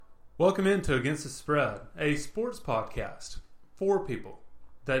Welcome into Against the Spread, a sports podcast for people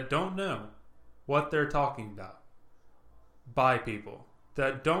that don't know what they're talking about, by people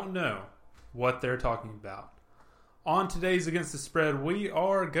that don't know what they're talking about. On today's Against the Spread, we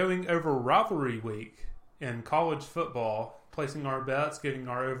are going over rivalry week in college football, placing our bets, getting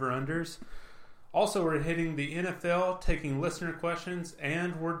our over-unders. Also, we're hitting the NFL, taking listener questions,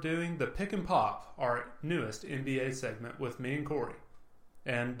 and we're doing the Pick and Pop, our newest NBA segment with me and Corey.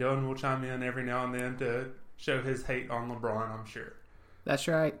 And Dylan will chime in every now and then to show his hate on LeBron, I'm sure. That's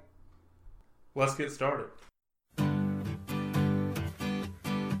right. Let's get started.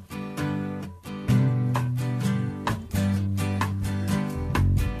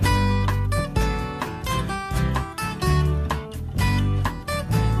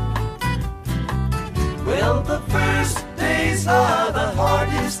 Well, the first days are the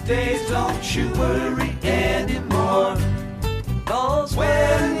hardest days, don't you worry anymore. 'Cause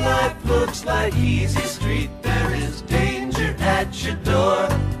when life looks like easy street, there is danger at your door.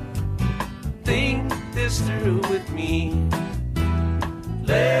 Think this through with me.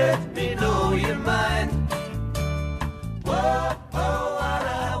 Let me know your mind. Whoa, what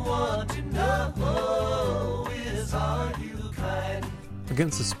I want to know is, are you kind?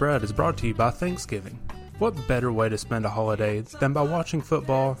 Against the Spread is brought to you by Thanksgiving. What better way to spend a holiday than by watching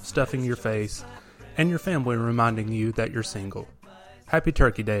football, stuffing your face, and your family reminding you that you're single. Happy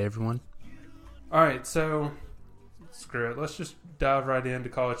Turkey Day, everyone. Alright, so screw it. Let's just dive right into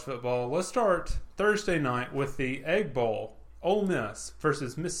college football. Let's start Thursday night with the Egg Bowl. Ole Miss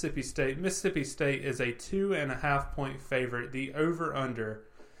versus Mississippi State. Mississippi State is a 2.5 point favorite. The over-under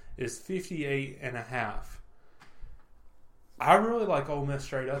is 58.5. I really like Ole Miss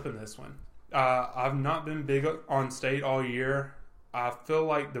straight up in this one. I've not been big on State all year. I feel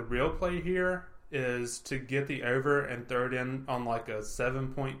like the real play here is to get the over and throw it in on like a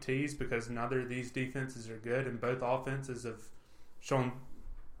 7-point tease, because neither of these defenses are good and both offenses have shown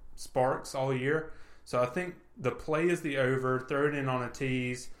sparks all year. So I think the play is the over, throw it in on a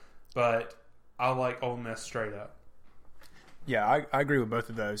tease, but I like Ole Miss straight up. Yeah, I agree with both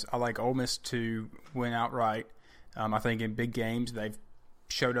of those. I like Ole Miss to win outright. I think in big games they've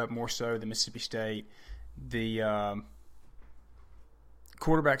showed up more so than Mississippi State. The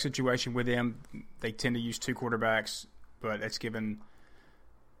quarterback situation with them, they tend to use two quarterbacks, but it's given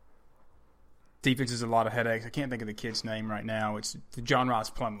defenses a lot of headaches. I can't think of the kid's name right now. It's John Rice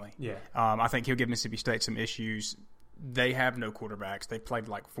Plumlee. Yeah. I think he'll give Mississippi State some issues. They have no quarterbacks. They played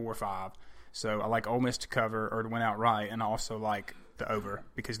like 4 or 5. So I like Ole Miss to cover or to win outright, and I also like the over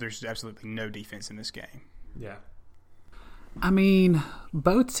because there's absolutely no defense in this game. Yeah. I mean,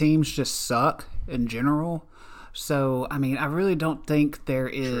 both teams just suck in general. So, I mean, I really don't think there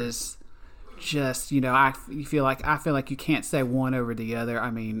is just, I feel like you can't say one over the other.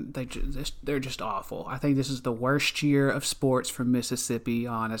 I mean, they're just awful. I think this is the worst year of sports for Mississippi,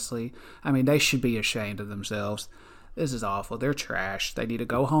 honestly. I mean, they should be ashamed of themselves. This is awful. They're trash. They need to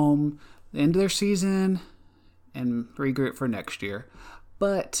go home, end their season, and regroup for next year.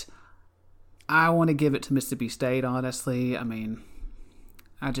 But I want to give it to Mississippi State, honestly. I mean,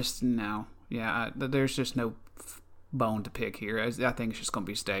 no. Yeah, there's just no bone to pick here. I think it's just going to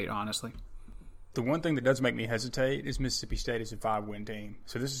be State, honestly. The one thing that does make me hesitate is Mississippi State is a 5-win team.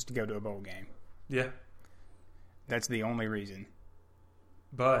 So this is to go to a bowl game. Yeah. That's the only reason.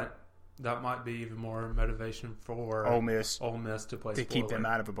 But that might be even more motivation for Ole Miss to play to keep them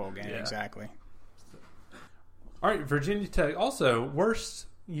out of a bowl game. Yeah. Exactly. All right, Virginia Tech. Also, worst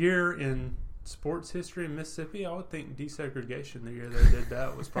year in sports history in Mississippi. I would think desegregation, the year they did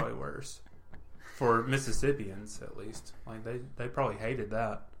that, was probably worse. For Mississippians, at least. Like, they probably hated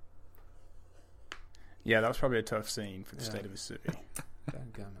that. Yeah, that was probably a tough scene for the state of Mississippi.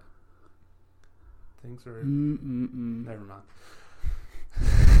 Dadgummit. Things are... Never mind.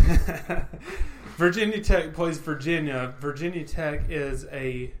 Virginia Tech plays Virginia. Virginia Tech is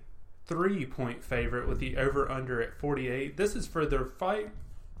a 3-point favorite with the over-under at 48. This is for their fight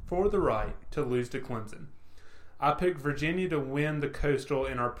for the right to lose to Clemson. I picked Virginia to win the Coastal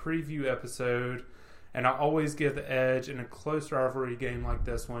in our preview episode, and I always give the edge in a close rivalry game like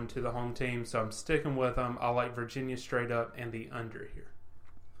this one to the home team, so I'm sticking with them. I like Virginia straight up and the under here.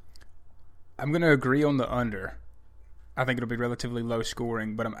 I'm going to agree on the under. I think it'll be relatively low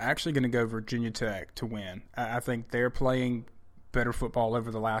scoring, but I'm actually going to go Virginia Tech to win. I think they're playing better football over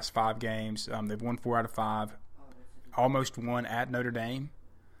the last 5 games. They've won 4 out of 5, almost won at Notre Dame.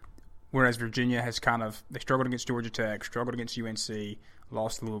 Whereas Virginia has they struggled against Georgia Tech, struggled against UNC,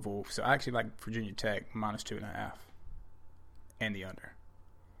 lost Louisville. So I actually like Virginia Tech -2.5 and the under.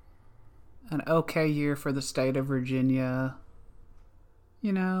 An okay year for the state of Virginia.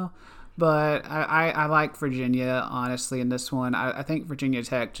 you know. But I like Virginia, honestly, in this one. I think Virginia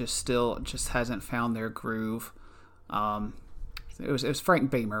Tech just hasn't found their groove. It was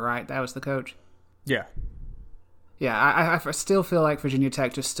Frank Beamer, right? That was the coach? Yeah. Yeah, I still feel like Virginia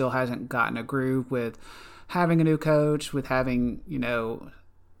Tech just still hasn't gotten a groove with having a new coach, with having,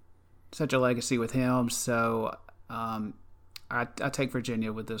 such a legacy with him. So I take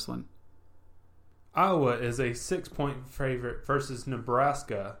Virginia with this one. Iowa is a 6-point favorite versus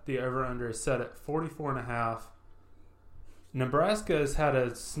Nebraska. The over-under is set at 44.5. Nebraska has had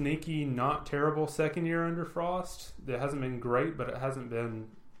a sneaky, not terrible second year under Frost. It hasn't been great, but it hasn't been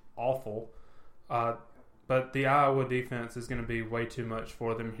awful. But the Iowa defense is going to be way too much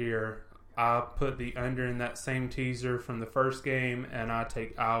for them here. I put the under in that same teaser from the first game, and I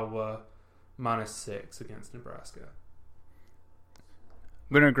take Iowa -6 against Nebraska.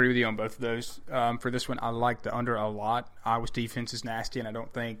 I'm going to agree with you on both of those. For this one, I like the under a lot. Iowa's defense is nasty, and I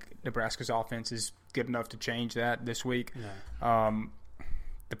don't think Nebraska's offense is good enough to change that this week. No.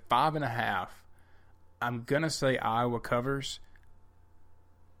 The 5.5, I'm going to say Iowa covers,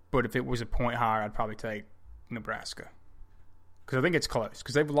 but if it was a point higher, I'd probably take Nebraska. Because I think it's close.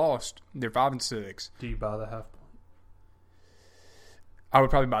 Because they've lost. They're 5-6. Do you buy the half point? I would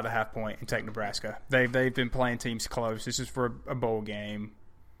probably buy the half point and take Nebraska. They've been playing teams close. This is for a bowl game.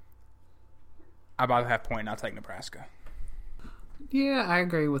 I buy the half point and I'll take Nebraska. Yeah, I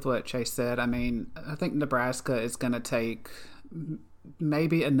agree with what Chase said. I mean, I think Nebraska is going to take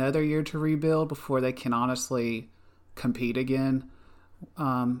maybe another year to rebuild before they can honestly compete again.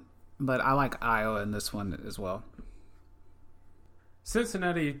 But I like Iowa in this one as well.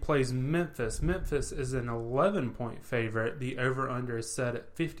 Cincinnati plays Memphis. Memphis is an 11-point favorite. The over-under is set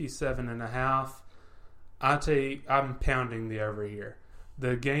at 57.5. I'm pounding the over here.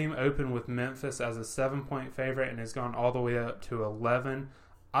 The game opened with Memphis as a 7-point favorite and has gone all the way up to 11.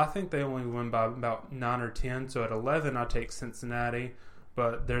 I think they only win by about 9 or 10. So at 11, I take Cincinnati.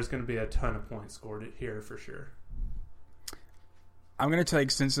 But there's going to be a ton of points scored here for sure. I'm going to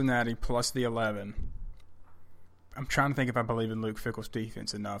take Cincinnati plus the 11. I'm trying to think if I believe in Luke Fickell's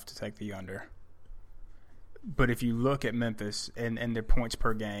defense enough to take the under. But if you look at Memphis and their points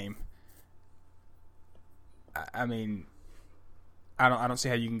per game, I mean, I don't see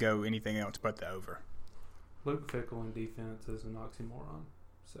how you can go anything else but the over. Luke Fickell in defense is an oxymoron.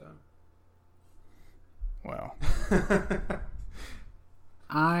 So, well,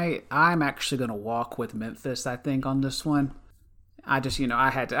 I'm actually going to walk with Memphis, I think, on this one. I just, I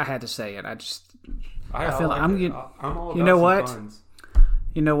had to say it. I feel like I'm all you know about what? some funds.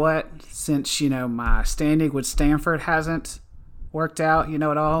 You know what? Since, my standing with Stanford hasn't worked out, I'm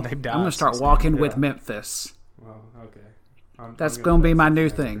going to start walking with Memphis. Well, okay. That's going to be my new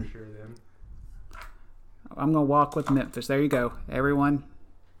for thing. sure, then. I'm going to walk with Memphis. There you go. Everyone,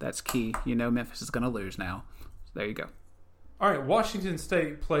 that's key. Memphis is going to lose now. There you go. All right, Washington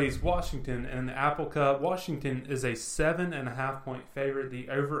State plays Washington in the Apple Cup. Washington is a 7.5-point favorite. The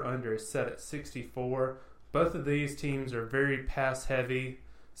over-under is set at 64. Both of these teams are very pass-heavy.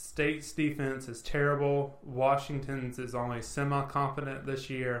 State's defense is terrible. Washington's is only semi-competent this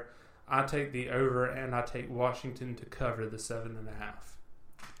year. I take the over, and I take Washington to cover the 7.5.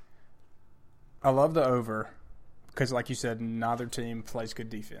 I love the over because, like you said, neither team plays good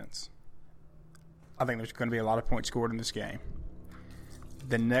defense. I think there's going to be a lot of points scored in this game.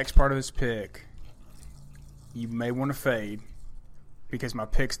 The next part of this pick, you may want to fade because my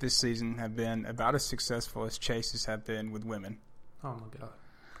picks this season have been about as successful as Chase's have been with women. Oh, my God.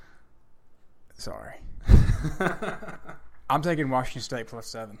 Sorry. I'm taking Washington State plus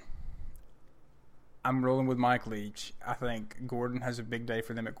 7. I'm rolling with Mike Leach. I think Gordon has a big day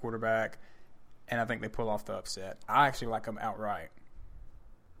for them at quarterback, and I think they pull off the upset. I actually like them outright.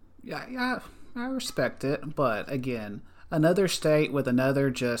 Yeah, I respect it, but again, another state with another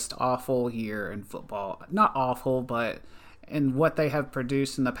just awful year in football. Not awful, but in what they have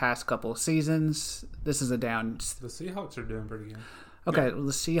produced in the past couple of seasons, this is a down. The Seahawks are doing pretty good. Okay, well,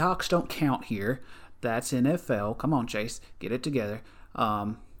 the Seahawks don't count here. That's NFL. Come on, Chase, get it together.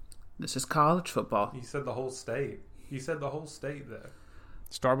 This is college football. You said the whole state. You said the whole state, though.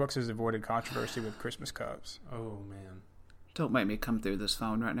 Starbucks has avoided controversy with Christmas cups. Oh, man. Don't make me come through this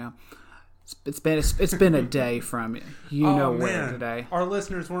phone right now. It's been a day from where today. Our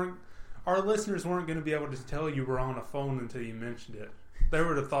listeners weren't going to be able to tell you we're on a phone until you mentioned it. They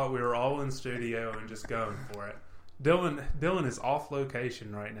would have thought we were all in studio and just going for it. Dylan is off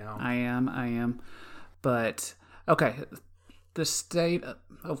location right now. I am. But okay, the state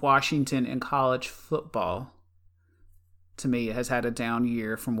of Washington in college football, to me, has had a down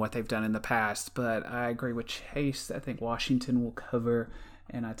year from what they've done in the past. But I agree with Chase. I think Washington will cover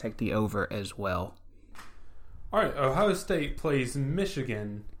and I take the over as well. All right, Ohio State plays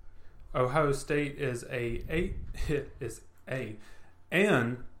Michigan. Ohio State is an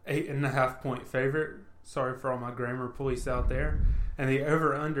 8.5 point favorite. Sorry for all my grammar police out there. And the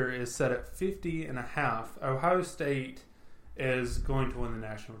over-under is set at 50.5. Ohio State is going to win the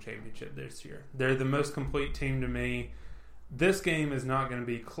national championship this year. They're the most complete team to me. This game is not going to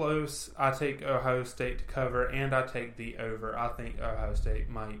be close. I take Ohio State to cover, and I take the over. I think Ohio State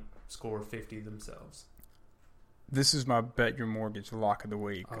might score 50 themselves. This is my bet your mortgage lock of the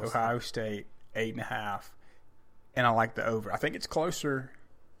week. Awesome. Ohio State 8.5, and I like the over. I think it's closer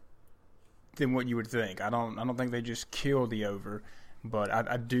than what you would think. I don't think they just kill the over, but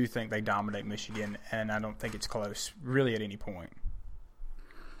I do think they dominate Michigan, and I don't think it's close really at any point.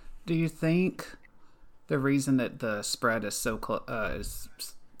 Do you think the reason that the spread is so is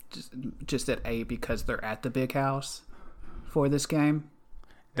just at 8 because they're at the Big House for this game?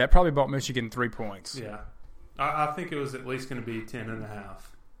 That probably bought Michigan 3 points. Yeah. I think it was at least going to be 10.5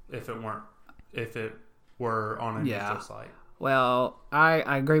 if it were on a neutral site. Well,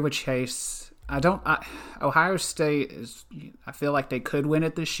 I agree with Chase. Ohio State is. I feel like they could win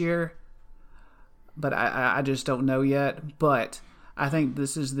it this year, but I just don't know yet. But I think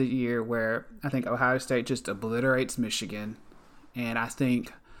this is the year where I think Ohio State just obliterates Michigan, and I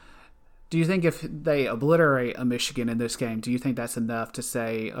think. Do you think if they obliterate a Michigan in this game, do you think that's enough to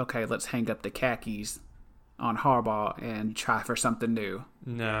say, okay, let's hang up the khakis on Harbaugh and try for something new?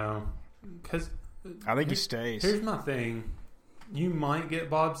 No, because I think he stays. Here's my thing: you might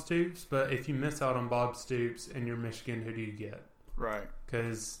get Bob Stoops, but if you miss out on Bob Stoops and you're Michigan, who do you get? Right.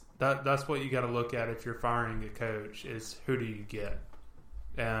 Because that's what you got to look at if you're firing a coach: is who do you get?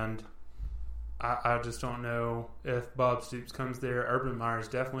 And I just don't know if Bob Stoops comes there. Urban Meyer's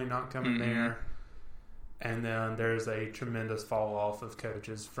definitely not coming there. And then there's a tremendous fall off of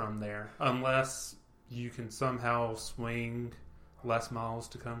coaches from there, unless you can somehow swing Les Miles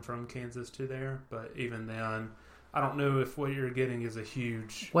to come from Kansas to there. But even then, I don't know if what you're getting is a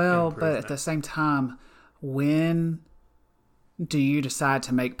huge Well, but improvement. at the same time, when do you decide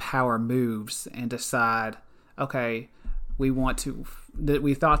to make power moves and decide, okay, we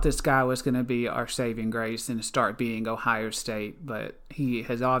thought this guy was going to be our saving grace and start being Ohio State, but he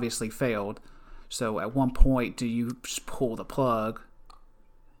has obviously failed. So at one point, do you just pull the plug?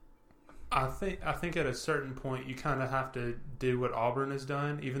 I think at a certain point you kind of have to do what Auburn has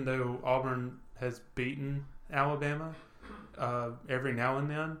done, even though Auburn has beaten Alabama every now and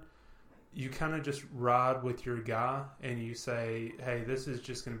then. You kind of just ride with your guy and you say, hey, this is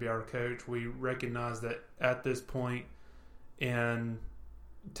just going to be our coach. We recognize that at this point in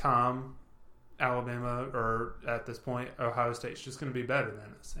time, Alabama, or at this point, Ohio State's just going to be better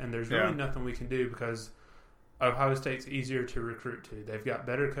than us. And there's really nothing we can do because Ohio State's easier to recruit to. They've got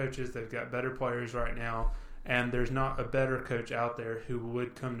better coaches. They've got better players right now. And there's not a better coach out there who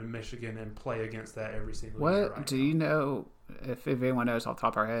would come to Michigan and play against that every single year right Do now. you know, if anyone knows off the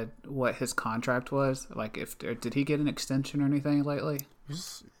top of our head, what his contract was? Like, did he get an extension or anything lately?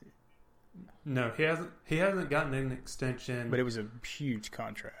 No, he hasn't gotten an extension. But it was a huge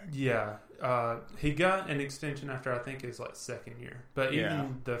contract. Yeah, he got an extension after I think his second year. But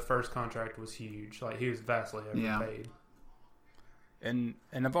even the first contract was huge. Like he was vastly overpaid. And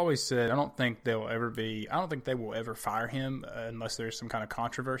I've always said I don't think they will ever fire him unless there's some kind of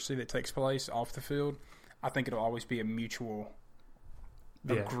controversy that takes place off the field. I think it'll always be a mutual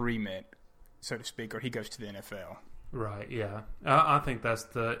agreement, so to speak, or he goes to the NFL. Right, yeah. I think that's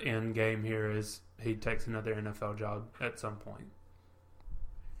the end game here is he takes another NFL job at some point.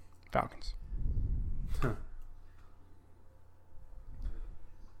 Falcons.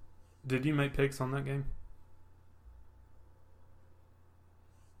 Did you make picks on that game?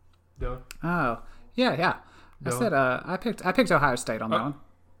 Dylan? Oh, yeah. I Dylan? said I picked Ohio State on that one.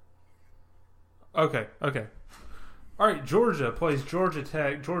 Okay. All right, Georgia plays Georgia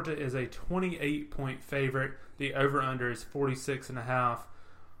Tech. Georgia is a 28-point favorite. The over-under is 46.5.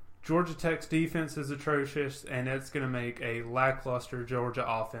 Georgia Tech's defense is atrocious, and it's going to make a lackluster Georgia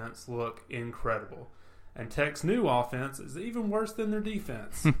offense look incredible. And Tech's new offense is even worse than their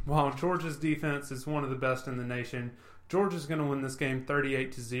defense. While Georgia's defense is one of the best in the nation, Georgia's going to win this game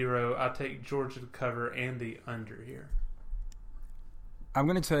 38-0. I take Georgia to cover and the under here. I'm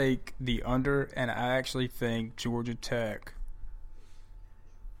going to take the under, and I actually think Georgia Tech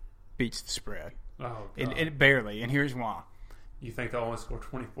beats the spread. Oh, God. It barely, and here's why. You think they'll only score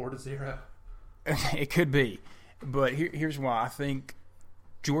 24-0? It could be, but here's why. I think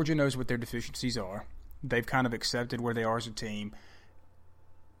Georgia knows what their deficiencies are. They've kind of accepted where they are as a team.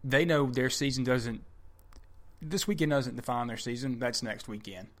 They know their season doesn't this weekend doesn't define their season. That's next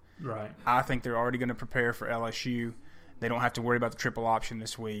weekend. Right. I think they're already going to prepare for LSU. They don't have to worry about the triple option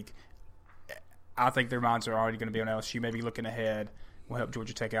this week. I think their minds are already going to be on LSU. Maybe looking ahead will help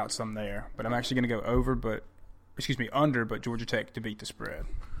Georgia Tech out some there. But I'm actually going to go under, but Georgia Tech to beat the spread.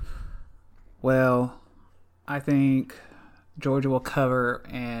 Well, I think Georgia will cover,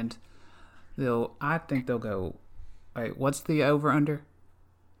 and I think they'll go. Wait, what's the over/under?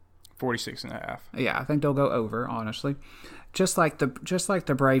 46.5. Yeah, I think they'll go over. Honestly, just like the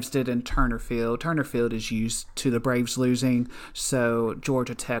Braves did in Turner Field. Turner Field is used to the Braves losing, so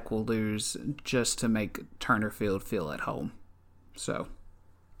Georgia Tech will lose just to make Turner Field feel at home. So,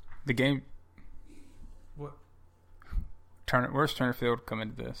 The game. What? Where's Turner Field come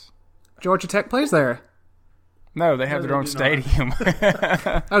into this? Georgia Tech plays there. No, they have No, their own they do stadium.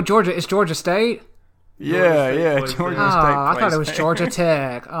 Oh, Georgia! It's Georgia State. Yeah. plays Georgia there. Oh, State I thought plays it was there. Georgia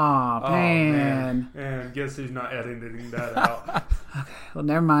Tech. Oh, man. And guess who's not editing that out? Well,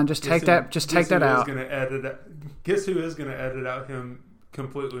 never mind. Just take that. Just take that out. Guess who is going to edit out him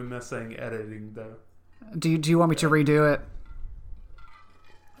completely missing editing though? Do you want me to redo it?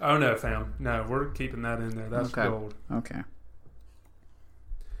 Oh no, fam. No, we're keeping that in there. That's Okay. gold. Okay.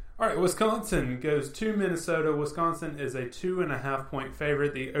 All right, Wisconsin goes to Minnesota. Wisconsin is a 2.5-point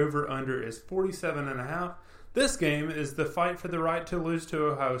favorite. The over/under is 47.5. This game is the fight for the right to lose to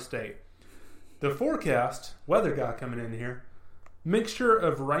Ohio State. The forecast, weather guy coming in here, mixture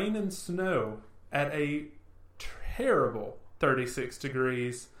of rain and snow at a terrible 36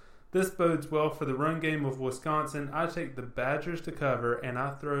 degrees. This bodes well for the run game of Wisconsin. I take the Badgers to cover, and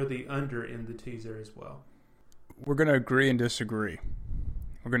I throw the under in the teaser as well. We're going to agree and disagree.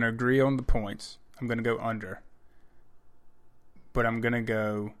 We're going to agree on the points. I'm going to go under. But I'm going to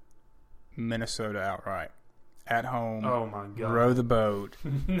go Minnesota outright. At home. Oh, my God. Row the boat.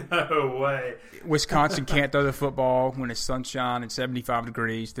 No way. Wisconsin can't throw the football when it's sunshine and 75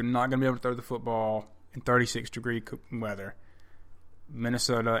 degrees. They're not going to be able to throw the football in 36-degree weather.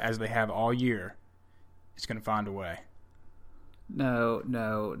 Minnesota, as they have all year, is going to find a way. No,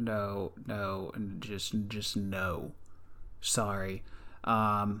 and just no. Sorry.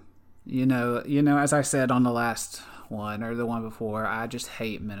 As I said on the last one or the one before, I just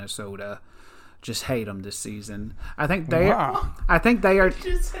hate Minnesota. Just hate them this season. I think they Wow. are.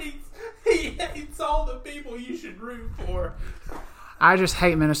 He hates all the people you should root for. I just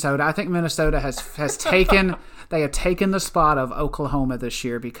hate Minnesota. I think Minnesota has taken they have taken the spot of Oklahoma this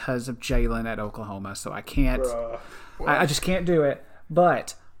year because of Jalen at Oklahoma. So I can't. I just can't do it.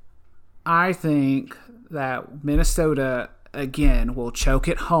 But I think that Minnesota again will choke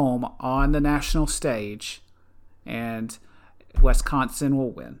it home on the national stage, and Wisconsin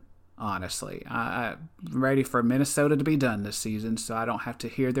will win. Honestly, I'm ready for Minnesota to be done this season, so I don't have to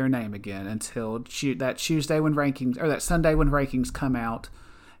hear their name again until that Tuesday when rankings, or that Sunday when rankings come out,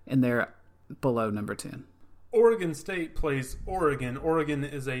 and they're below number 10. Oregon State plays Oregon. Oregon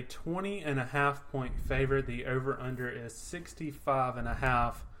is a 20.5-point favorite. The over/under is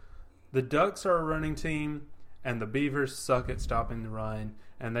 65.5. The Ducks are a running team, and the Beavers suck at stopping the run,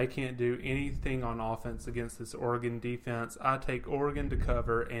 and they can't do anything on offense against this Oregon defense. I take Oregon to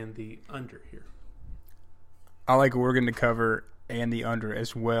cover and the under here. I like Oregon to cover and the under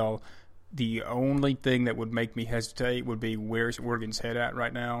as well. The only thing that would make me hesitate would be where's Oregon's head at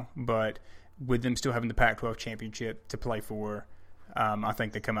right now. But with them still having the Pac-12 championship to play for, I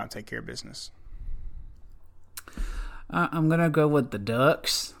think they come out and take care of business. I'm going to go with the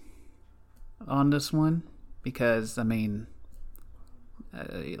Ducks on this one because, like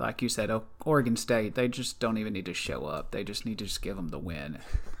you said, Oregon State, they just don't even need to show up. They just need to just give them the win.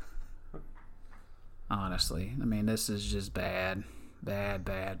 Honestly. This is just bad.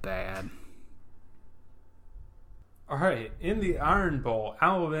 Bad. All right, in the Iron Bowl,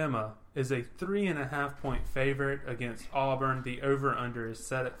 Alabama is a 3.5-point favorite against Auburn. The over/under is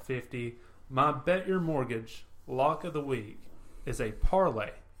set at 50. My Bet Your Mortgage lock of the week is a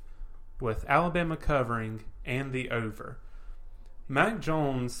parlay with Alabama covering and the over. Mac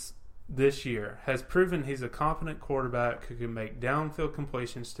Jones this year has proven he's a competent quarterback who can make downfield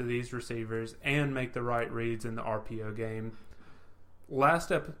completions to these receivers and make the right reads in the RPO game.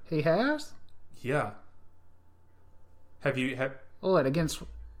 He has? Yeah. What, against...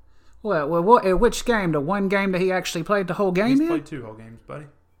 What, at which game? The one game that he actually played the whole game He's in? played 2 whole games, buddy.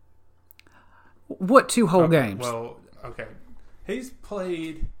 What 2 whole games? Well, okay. He's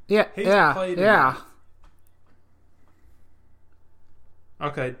played... Yeah.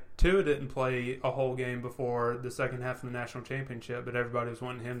 Okay, Tua didn't play a whole game before the second half of the national championship, but everybody was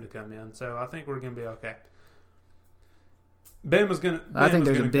wanting him to come in, so I think we're going to be okay. Bama's gonna. I think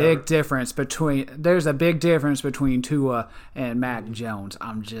there's a big cover. difference between Tua and Mac Jones.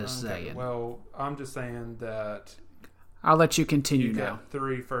 I'm just saying. Well, I'm just saying that I'll let you continue you now. got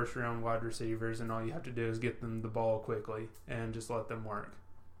 3 first-round wide receivers, and all you have to do is get them the ball quickly and just let them work.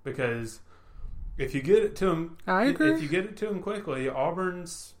 Because if you get it to them, I agree. If you get it to them quickly,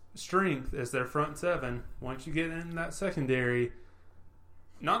 Auburn's strength is their front 7. Once you get in that secondary,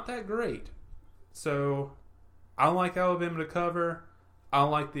 not that great. So I like Alabama to cover. I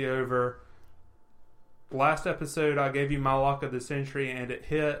like the over. Last episode, I gave you my lock of the century, and it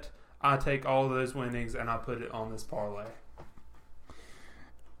hit. I take all of those winnings, and I put it on this parlay.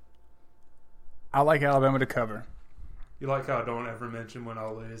 I like Alabama to cover. You like how I don't ever mention when I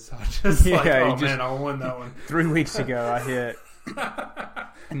lose. I just man, I won that one. 3 weeks ago, I hit a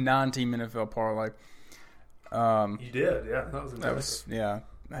 9-team NFL parlay. You did, yeah. That was impressive.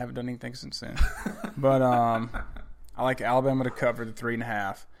 I haven't done anything since then. But I like Alabama to cover the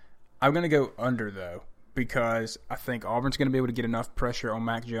 3.5. I'm going to go under, though, because I think Auburn's going to be able to get enough pressure on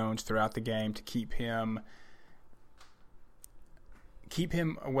Mac Jones throughout the game to keep him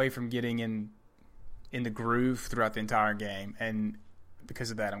away from getting in the groove throughout the entire game. And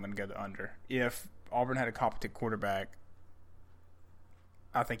because of that, I'm going to go the under. If Auburn had a competent quarterback,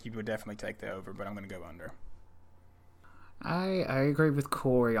 I think you would definitely take the over, but I'm going to go under. I agree with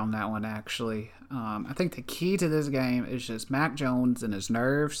Corey on that one, actually. I think the key to this game is just Mac Jones and his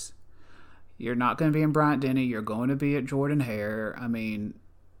nerves. You're not going to be in Bryant Denny. You're going to be at Jordan Hare. I mean,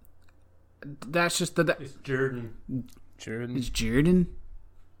 that's just the... It's Jordan. It's Jordan?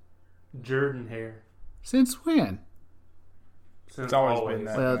 Jordan Hare. Since when? Since It's always been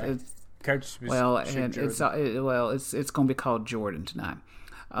that Well, way. it's... Coach was Well, shoot and Jordan. it's going to be called Jordan tonight.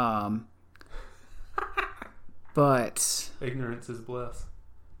 But Ignorance is bliss.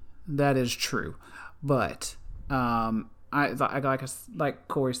 that is true. But like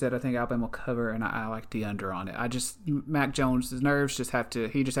Corey said, I think Alabama will cover, and I like the under on it. Mac Jones' nerves just has to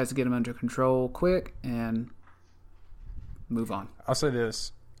get him under control quick and move on. I'll say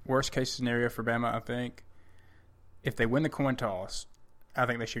this. Worst case scenario for Bama, I think, if they win the coin toss, I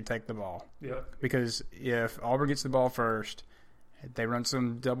think they should take the ball. Yep. Because if Auburn gets the ball first, they run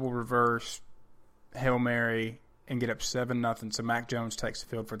some double reverse, Hail Mary, and get up 7-0. So Mac Jones takes the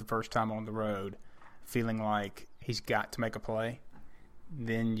field for the first time on the road, feeling like he's got to make a play,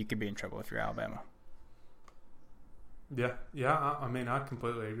 then you could be in trouble if you're Alabama. Yeah. I mean, I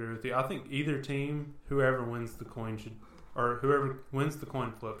completely agree with you. I think either team, whoever wins the coin whoever wins the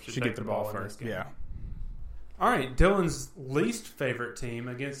coin flip should take get the ball in this first. game. Yeah. All right, Dylan's least favorite team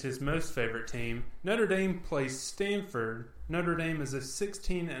against his most favorite team. Notre Dame plays Stanford. Notre Dame is a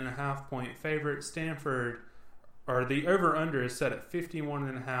 16.5-point favorite. Stanford, or the over-under is set at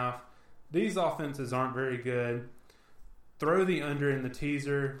 51.5. These offenses aren't very good. Throw the under in the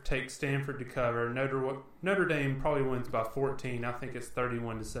teaser. Take Stanford to cover. Notre Dame probably wins by 14. I think it's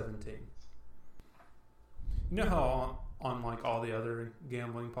 31-17. You know how on like all the other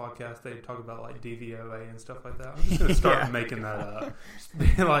gambling podcasts they talk about like DVOA and stuff like that? I'm just gonna start making that up.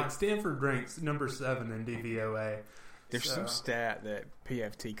 Like Stanford ranks number 7 in DVOA. There's some stat that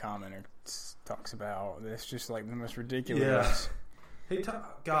PFT commenter talks about. It's just like the most ridiculous. Yeah.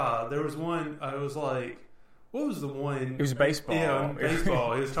 God, there was one. It was like, what was the one? It was baseball. Yeah,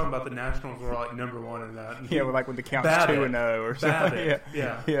 baseball. He was talking about the Nationals were like number 1 in that. Yeah, like when the count's 2-0 or something.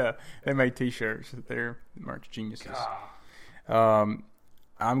 Yeah. They made T-shirts. They're merch geniuses. I'm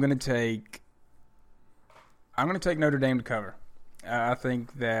gonna take Notre Dame to cover. I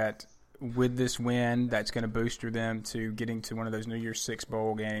think that with this win, that's going to booster them to getting to one of those New Year's Six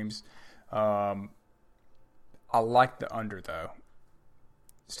bowl games. I like the under though.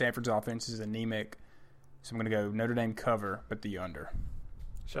 Stanford's offense is anemic, so I'm going to go Notre Dame cover, but the under.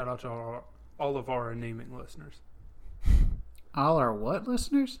 Shout out to all of our anemic listeners. All our what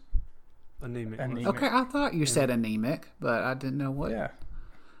listeners? Anemic. Okay, I thought you said anemic, but I didn't know what. Yeah.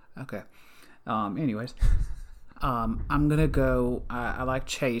 Okay. Anyways, I'm gonna go. I like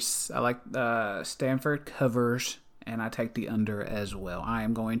Chase. I like Stanford covers, and I take the under as well. I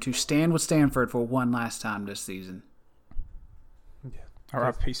am going to stand with Stanford for one last time this season. Yeah.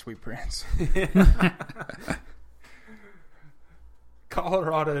 R.I.P. Sweet Prince.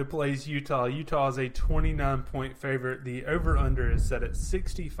 Colorado plays Utah. Utah is a 29-point favorite. The over-under is set at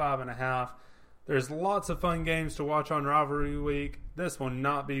 65.5. There's lots of fun games to watch on Rivalry Week. This will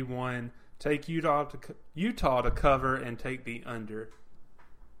not be one. Take Utah to cover and take the under.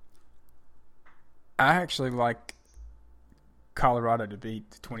 I actually like Colorado to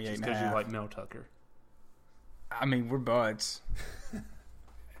beat the 28.5. Just because you like Mel Tucker. I mean, we're buds.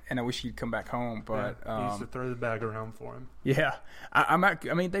 and I wish he'd come back home. But he used to throw the bag around for him. yeah, I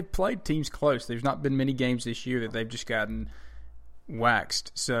mean, they've played teams close. There's not been many games this year that they've just gotten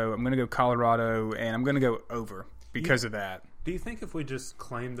waxed. So I'm going to go Colorado, and I'm going to go over because of that. Do you think if we just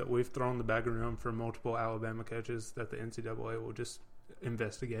claim that we've thrown the bag around for multiple Alabama coaches, that the NCAA will just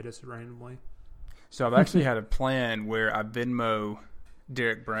investigate us randomly? So I've actually had a plan where I Venmo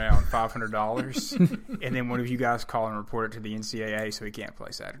Derek Brown $500, and then one of you guys call and report it to the NCAA so he can't play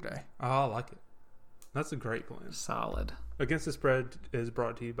Saturday. Oh, I like it. That's a great plan. Solid. Against the Spread is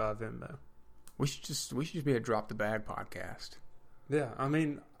brought to you by Venmo. We should just be a Drop the Bag podcast. Yeah, I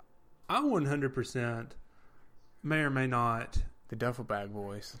mean, I 100% may or may not The Duffel Bag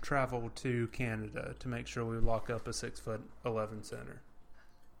Boys. travel to Canada to make sure we lock up a 6'11" center.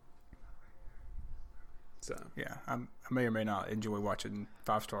 So Yeah, I may or may not enjoy watching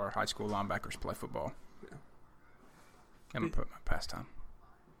 5-star high school linebackers play football. Yeah. I'm going to put my pastime.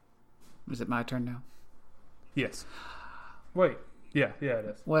 Is it my turn now? yes. Wait. Yeah, it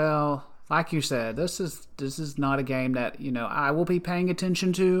is. Well, like you said, this is not a game that, I will be paying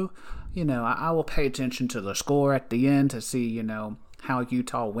attention to. I will pay attention to the score at the end to see, how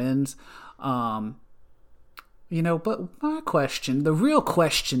Utah wins. But my question, the real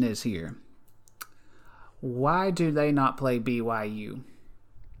question is here. Why do they not play BYU?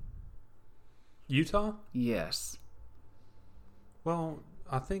 Utah? Yes. Well,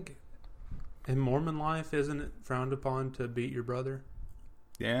 I think in Mormon life, isn't it frowned upon to beat your brother?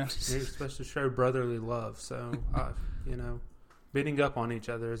 Yeah. You're supposed to show brotherly love. So, beating up on each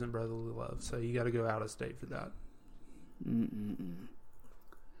other isn't brotherly love. So you got to go out of state for that.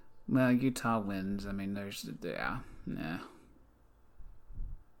 Well, Utah wins. I mean, nah.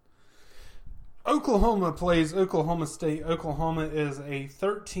 Oklahoma plays Oklahoma State. Oklahoma is a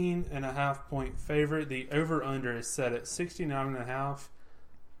 13.5-point favorite. The over-under is set at 69.5.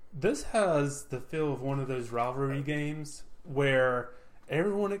 This has the feel of one of those rivalry games where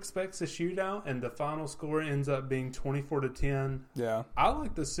everyone expects a shootout and the final score ends up being 24-10. Yeah. I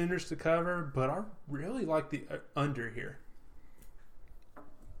like the Sooners to cover, but I really like the under here.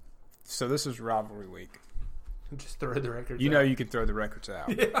 So this is rivalry week. Just throw the records You out. know you can throw the records out.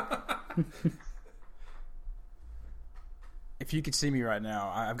 Yeah. If you could see me right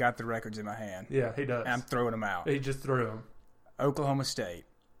now, I've got the records in my hand. Yeah, he does. And I'm throwing them out. He just threw them. Oklahoma State,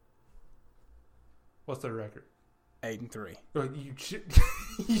 What's their record? 8-3. Well, you should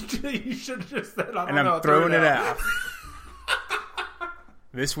have just said, I don't And know. I'm throwing it out.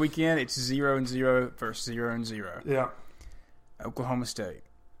 This weekend, it's 0-0 versus 0-0. Yeah. Oklahoma State,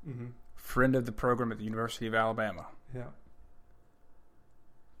 Mm-hmm. friend of the program at the University of Alabama, Yeah.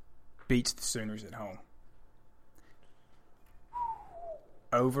 beats the Sooners at home.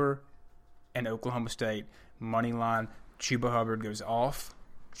 Over and Oklahoma State, money line, Chuba Hubbard goes off.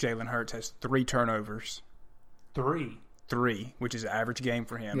 Jalen Hurts has 3 turnovers. 3. 3, which is an average game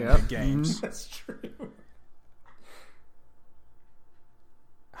for him in Yep. big games. That's true.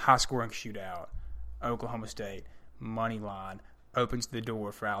 High-scoring shootout. Oklahoma State, money line, opens the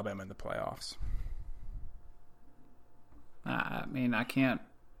door for Alabama in the playoffs. I mean, I can't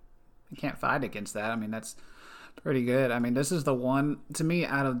fight against that. I mean, that's pretty good. I mean, this is the one, to me,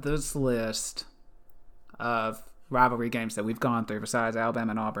 out of this list of rivalry games that we've gone through besides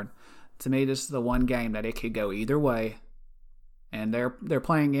Alabama and Auburn, to me, this is the one game that it could go either way. And they're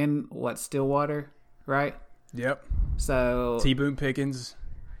playing in, Stillwater, right? Yep. So, T. Boone Pickens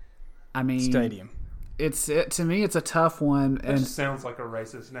I mean, Stadium. to me, it's a tough one. That And just sounds like a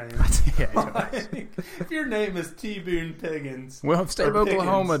racist name. Yeah, If your name is T. Boone Piggins. well, State of or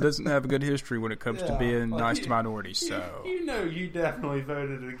Oklahoma Pickens, doesn't have a good history when it comes to Yeah, being like nice to minorities. So you definitely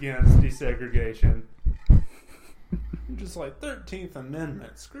voted against desegregation. You're just like 13th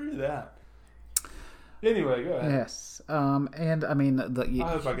Amendment. Screw that. Anyway, go ahead. yes. And I mean, I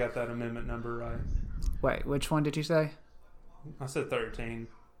hope I got that amendment number right. wait, which one did you say? I said 13.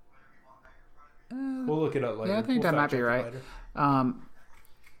 We'll look it up later. Yeah, I think We'll that might fact be check it right. later.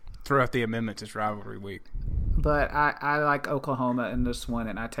 throw out the amendments. It's rivalry week. But I like Oklahoma in this one,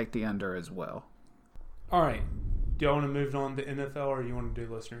 and I take the under as well. All right. Do y'all want to move on to NFL, or you want to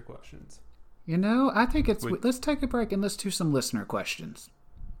do listener questions? I think let's take a break and let's do some listener questions.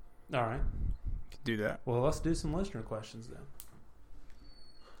 All right. Do that. Well, let's do some listener questions then.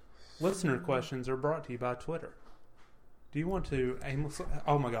 Listener questions are brought to you by Twitter. Do you want to aimlessly...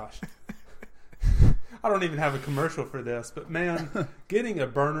 Oh, my gosh. I don't even have a commercial for this, but, man, getting a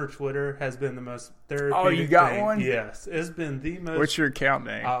burner Twitter has been the most therapeutic Oh, you got thing. one? Yes. It's been the most... What's your account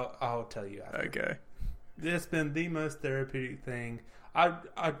name? I'll tell you after. Okay. It's been the most therapeutic thing.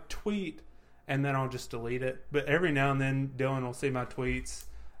 I tweet, and then I'll just delete it. But every now and then, Dylan will see my tweets,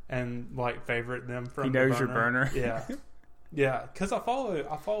 and like favorite them from. He the knows your burner. Yeah, yeah. Because I followed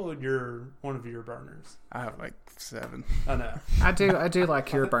one of your burners. I have like 7. I know. I do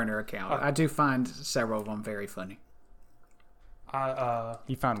like your burner account. I do find several of them very funny.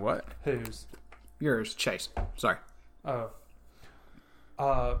 You found what? Whose? Yours, Chase. Sorry. Oh.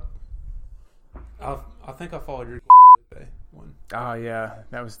 I think I followed your one. Oh yeah,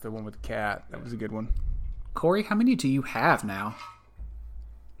 that was the one with the cat. That was a good one. Corey, how many do you have now?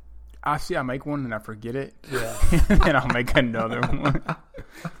 I make one and I forget it. Yeah. And I'll make another one.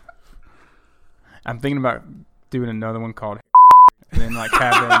 I'm thinking about doing another one called and then like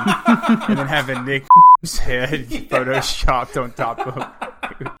having Nick's head photoshopped on top of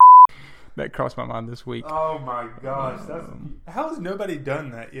that crossed my mind this week. Oh my gosh. How has nobody done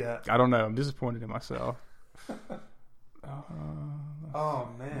that yet? I don't know. I'm disappointed in myself. Oh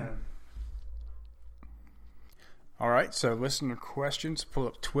man. All right, so listener questions. Pull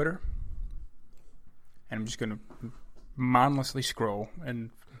up Twitter. And I'm just going to mindlessly scroll. And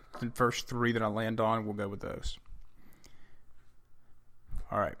the first 3 that I land on, we'll go with those.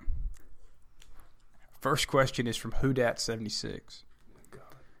 All right. First question is from WhoDat76.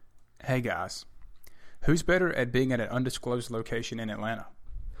 Hey, guys. Who's better at being at an undisclosed location in Atlanta?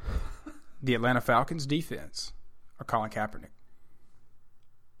 The Atlanta Falcons defense or Colin Kaepernick?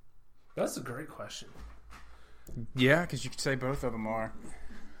 That's a great question. Yeah, because you could say both of them are.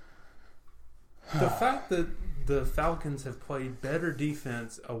 The fact that the Falcons have played better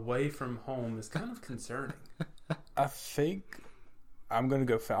defense away from home is kind of concerning. I think I'm going to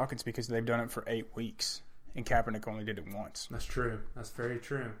go Falcons because they've done it for 8 weeks, and Kaepernick only did it once. That's true. That's very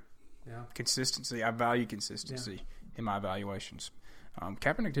true. Yeah. Consistency. I value consistency in my evaluations.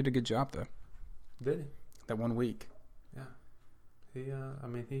 Kaepernick did a good job, though. Did he? That 1 week. Yeah.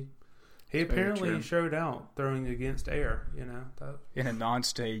 He apparently showed out throwing against air, In a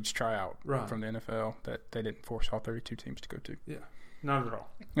non-stage tryout Right. from the NFL that they didn't force all 32 teams to go to. Yeah. Not at all.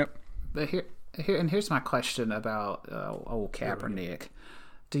 Yep. But here's my question about old Kaepernick.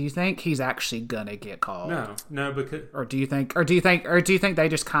 Do you think he's actually gonna get called? No, because Or do you think they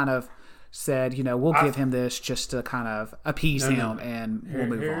just kind of said, we'll give him this just to kind of appease him and we'll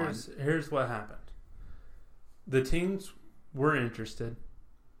move on? Here's what happened. The teams were interested.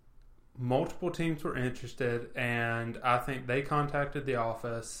 Multiple teams were interested, and I think they contacted the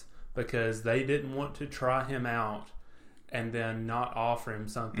office because they didn't want to try him out and then not offer him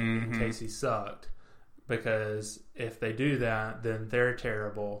something in case he sucked. Because if they do that, then they're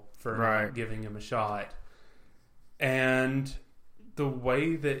terrible for not giving him a shot. And the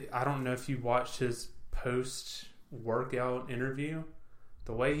way that, I don't know if you watched his post-workout interview,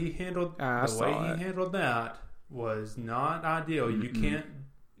 the way he handled that was not ideal. Mm-mm. You can't,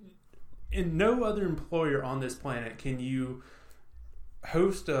 and no other employer on this planet can you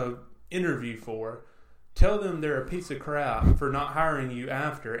host a interview for, tell them they're a piece of crap for not hiring you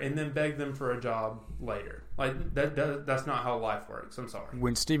after, and then beg them for a job later. Like that's not how life works. I'm sorry.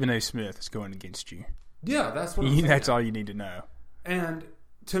 When Stephen A. Smith is going against you. Yeah, that's what I'm saying. That's all you need to know. And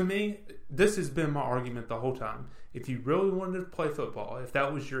to me, this has been my argument the whole time. If you really wanted to play football, if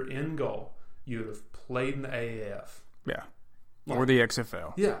that was your end goal, you would have played in the AAF. Yeah. Or the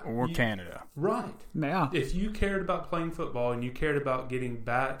XFL. Yeah. Or Canada. Right. Yeah. If you cared about playing football and you cared about getting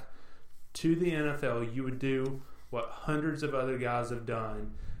back to the NFL, you would do what hundreds of other guys have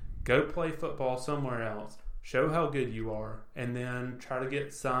done. Go play football somewhere else, show how good you are, and then try to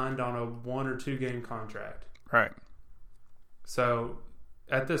get signed on a 1 or 2 game contract. Right. So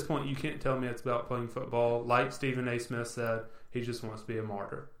at this point, you can't tell me it's about playing football. Like Stephen A. Smith said, he just wants to be a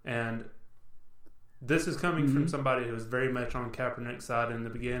martyr. And this is coming from somebody who was very much on Kaepernick's side in the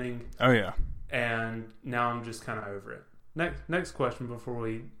beginning. Oh, yeah. And now I'm just kind of over it. Next question before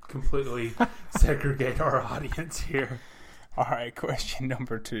we completely segregate our audience here. All right, question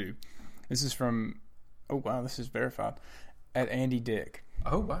number 2. This is from, oh, wow, this is verified, at Andy Dick.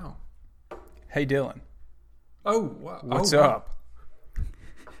 Oh, wow. Hey, Dylan. Oh, wow. What's up?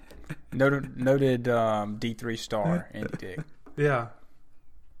 Noted D3 star, Andy Dick. Yeah.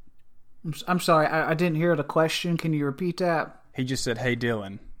 I'm sorry, I didn't hear the question. Can you repeat that? He just said, hey,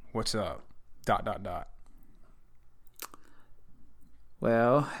 Dylan, what's up? ...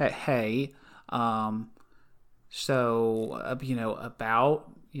 Well, hey, so, I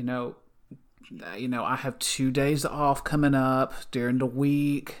have 2 days off coming up during the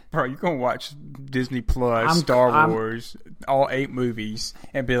week. Bro, you're going to watch Disney Plus, Star Wars, all 8 movies,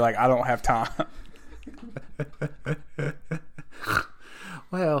 and be like, I don't have time.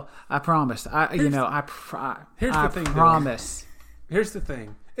 Well, I promise. I promise. Here's the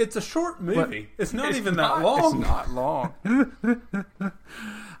thing. It's a short movie. It's not even that It's long. not long.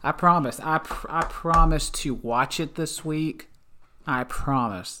 I promise. I promise to watch it this week. I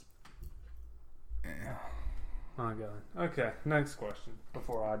promise. My God. Okay, next question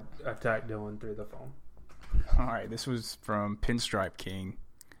before I attack Dylan through the phone. All right, this was from Pinstripe King.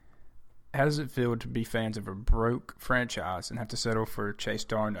 How does it feel to be fans of a broke franchise and have to settle for Chase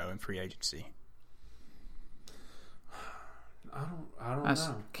Darno in free agency? I don't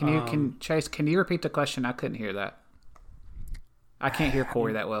know. Can you repeat the question? I couldn't hear that. I can't hear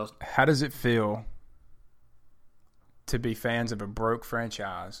Corey that well. How does it feel to be fans of a broke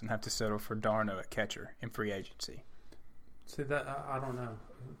franchise and have to settle for Darno at catcher in free agency? See, that I don't know.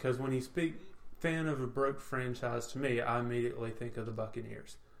 Because when you speak fan of a broke franchise, to me, I immediately think of the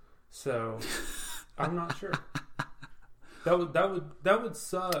Buccaneers. So I'm not sure. That would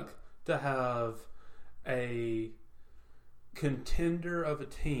suck to have a contender of a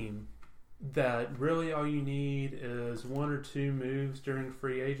team that really all you need is one or two moves during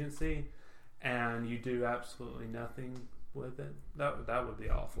free agency, and you do absolutely nothing with it. That would be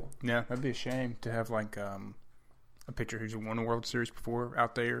awful. Yeah, that'd be a shame to have like a pitcher who's won a World Series before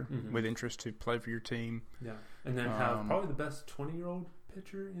out there with interest to play for your team. Yeah, and then have probably the best 20-year-old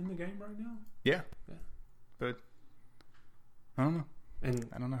pitcher in the game right now. Yeah, but I don't know. And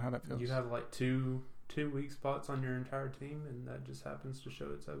I don't know how that feels. You have like two weak spots on your entire team, and that just happens to show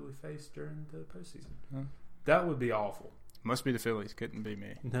its ugly face during the postseason. Huh? That would be awful. Must be the Phillies. Couldn't be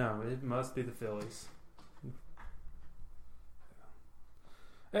me. No, it must be the Phillies.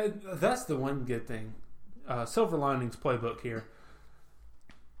 And that's the one good thing. Silver linings playbook here.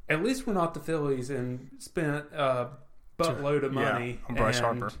 At least we're not the Phillies and spent a buttload of money on Bryce and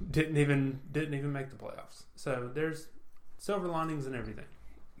Harper. Didn't even make the playoffs. So there's silver linings and everything.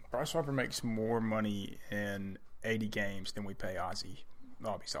 Bryce Harper makes more money in 80 games than we pay Ozzie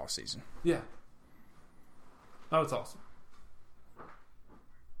Albies all season. Yeah. Oh, it's awesome.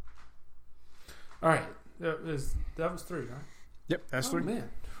 All right. That was 3, right? Yep, that's 3. Man.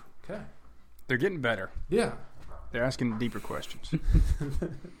 Okay. They're getting better. Yeah. They're asking deeper questions.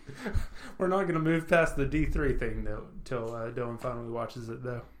 We're not going to move past the D3 thing, though, until Dylan finally watches it,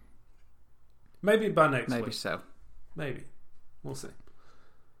 though. Maybe by next week. Maybe so. Maybe. We'll see.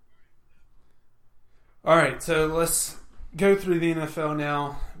 All right, so let's go through the NFL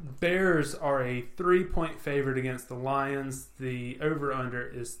now. Bears are a 3-point favorite against the Lions. The over-under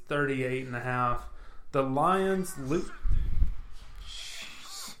is 38.5. The Lions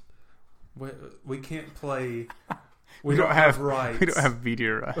we can't play. We don't have rights. We don't have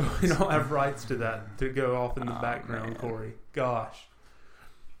media rights. We don't have rights to that to go off in the background, man. Corey. Gosh.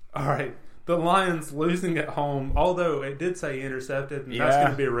 All right. The Lions losing at home, although it did say intercepted, and that's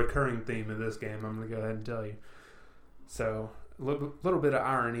going to be a recurring theme of this game, I'm going to go ahead and tell you. So, a little bit of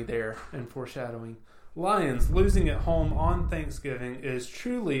irony there and foreshadowing. Lions losing at home on Thanksgiving is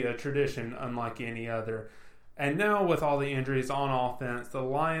truly a tradition unlike any other. And now with all the injuries on offense, the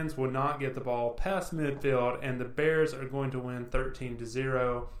Lions will not get the ball past midfield, and the Bears are going to win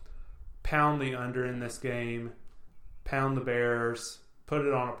 13-0. Pound the under in this game. Pound the Bears. Put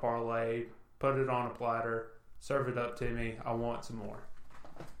it on a parlay. Put it on a platter. Serve it up to me. I want some more.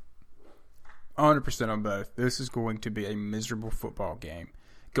 100% on both. This is going to be a miserable football game.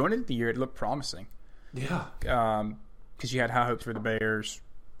 Going into the year, it looked promising. Yeah. Because you had high hopes for the Bears.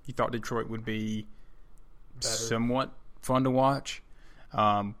 You thought Detroit would be better, somewhat fun to watch.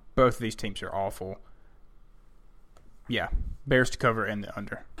 Both of these teams are awful. Yeah. Bears to cover and the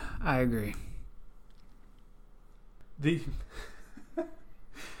under. I agree.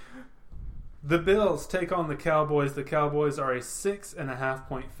 The Bills take on the Cowboys. The Cowboys are a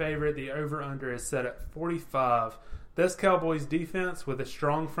 6.5-point favorite. The over-under is set at 45. This Cowboys defense with a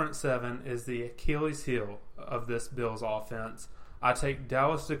strong front seven is the Achilles heel of this Bills offense. I take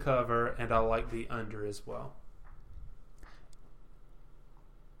Dallas to cover, and I like the under as well.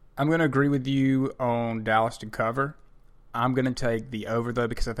 I'm going to agree with you on Dallas to cover. I'm going to take the over, though,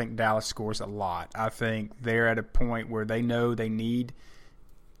 because I think Dallas scores a lot. I think they're at a point where they know they need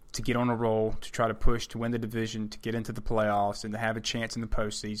to get on a roll, to try to push to win the division, to get into the playoffs, and to have a chance in the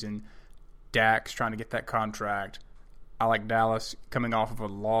postseason. Dak's trying to get that contract. I like Dallas coming off of a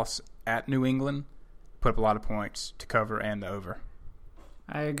loss at New England, put up a lot of points to cover and the over.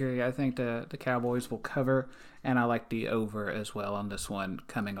 I agree. I think the Cowboys will cover, and I like the over as well on this one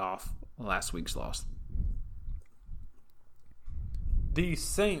coming off last week's loss. The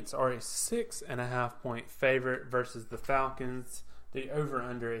Saints are a 6.5-point favorite versus the Falcons. The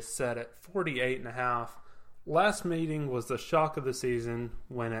over-under is set at 48.5. Last meeting was the shock of the season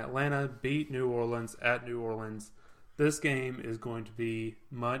when Atlanta beat New Orleans at New Orleans This game is going to be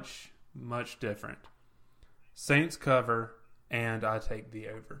much, much different. Saints cover, and I take the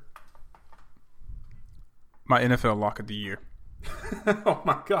over. My NFL lock of the year. Oh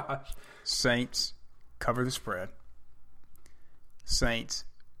my gosh. Saints cover the spread. Saints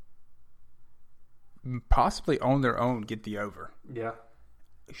possibly on their own get the over. Yeah.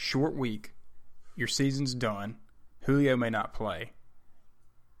 Short week. Your season's done. Julio may not play.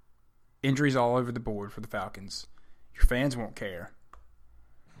 Injuries all over the board for the Falcons. Your fans won't care.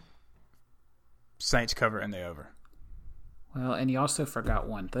 Saints cover and they over. Well, and you also forgot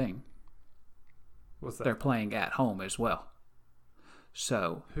one thing. What's that? They're playing at home as well.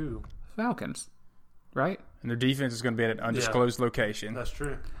 So, Who? Falcons, right? And their defense is going to be at an undisclosed location. That's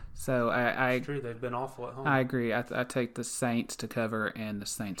true. So That's true. They've been awful at home. I agree. I take the Saints to cover and the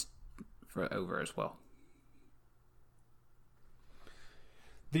Saints for over as well.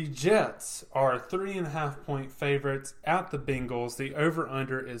 The Jets are 3.5-point favorites at the Bengals. The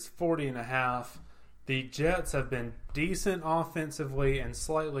over-under is 40.5. The Jets have been decent offensively and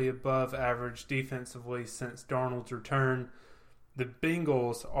slightly above average defensively since Darnold's return. The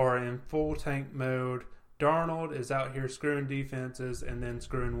Bengals are in full tank mode. Darnold is out here screwing defenses and then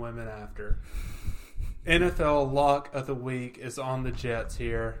screwing women after. NFL lock of the week is on the Jets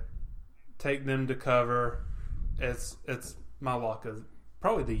here. Take them to cover. It's my lock of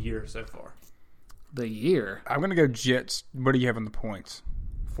probably the year so far. The year? I'm going to go Jets. What do you have on the points?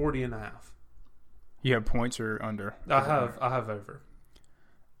 40.5. You have points or under? I have over.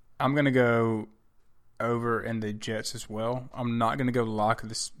 I'm going to go over in the Jets as well. I'm not going to go lock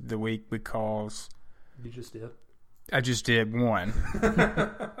of the week because You just did. I just did one.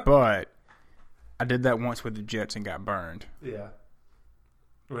 But I did that once with the Jets and got burned. Yeah.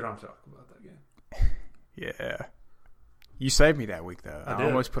 We don't talk about that game. Yeah. You saved me that week, though. I did.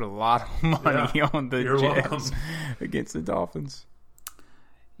 almost put a lot of money on the You're Jets welcome. against the Dolphins.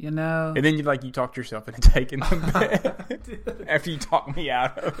 You know, And then you talked yourself into taking them back after you talked me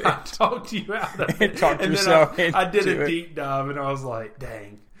out of it. I talked you out of it. Talked And yourself then I did into a it. deep dive, and I was like,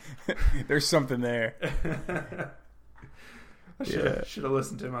 dang. There's something there. I should have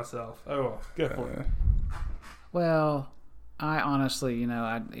listened to myself. Oh, well. Go for it. well, I honestly,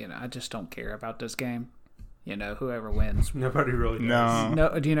 I just don't care about this game. Whoever wins. Nobody really knows.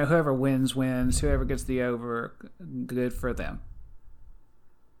 No. No, whoever wins. Whoever gets the over, good for them.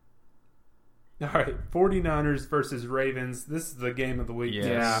 All right, 49ers versus Ravens. This is the game of the week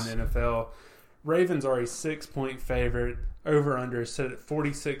Yes. in the NFL. Ravens are a 6-point favorite. Over-under is set at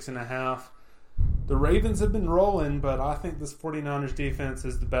 46.5. The Ravens have been rolling, but I think this 49ers defense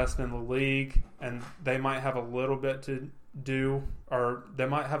is the best in the league, and they might have a little bit to do, or they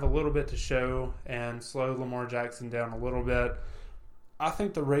might have a little bit to show and slow Lamar Jackson down a little bit. I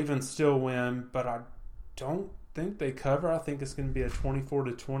think the Ravens still win, but I don't think they cover. I think it's going to be a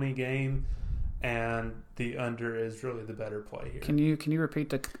 24-20 game. And the under is really the better play here. Can you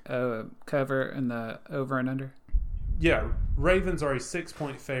repeat the cover and the over and under? Yeah, Ravens are a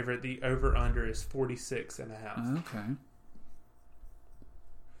 6-point favorite. The over-under is 46.5. Okay.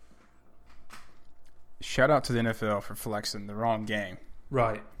 Shout out to the NFL for flexing the wrong game.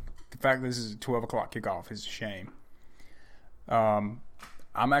 Right. The fact that this is a 12 o'clock kickoff is a shame. I'm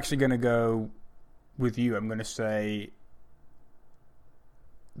actually going to go with you. I'm going to say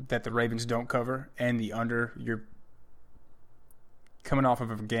that the Ravens don't cover and the under. You're coming off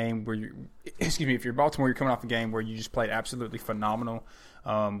of a game where if you're Baltimore, you're coming off a game where you just played absolutely phenomenal.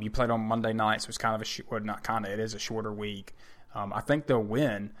 You played on Monday night, so it's kind of it is a shorter week. I think they'll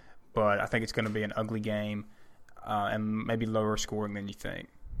win, but I think it's going to be an ugly game and maybe lower scoring than you think.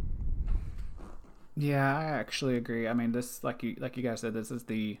 Yeah, I actually agree. I mean, this, like you guys said, this is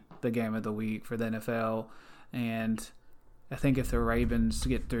the game of the week for the NFL, and I think if the Ravens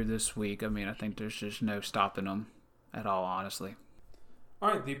get through this week, I think there's just no stopping them at all, honestly. All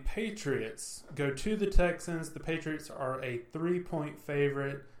right, the Patriots go to the Texans. The Patriots are a 3-point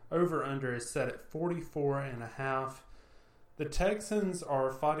favorite. Over-under is set at 44.5. The Texans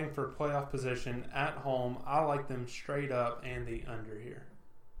are fighting for playoff position at home. I like them straight up and the under here.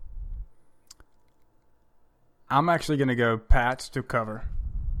 I'm actually going to go Pats to cover,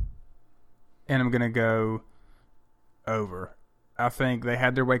 and I'm going to go over. I think they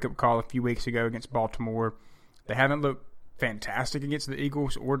had their wake-up call a few weeks ago against Baltimore. They haven't looked fantastic against the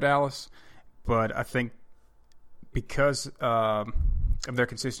Eagles or Dallas, but I think because of their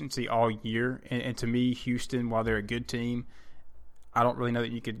consistency all year, and to me, Houston, while they're a good team, I don't really know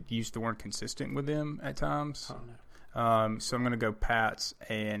that you could use the word consistent with them at times. I don't know. So I'm going to go Pats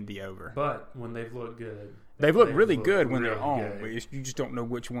and the over. But when they've looked good. They've looked really good when they're really home, good. but you just don't know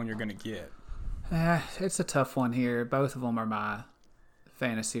which one you're going to get. It's a tough one here. Both of them are my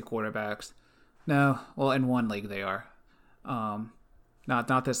fantasy quarterbacks. No, well, in one league they are.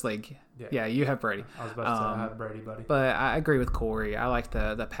 Not this league. Yeah, you have Brady. I was about to say I have Brady, buddy. But I agree with Corey. I like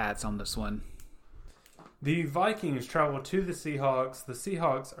the Pats on this one. The Vikings travel to the Seahawks. The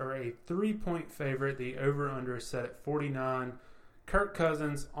Seahawks are a 3-point favorite. The over-under is set at 49. Kirk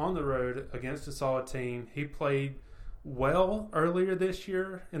Cousins on the road against a solid team. He played well earlier this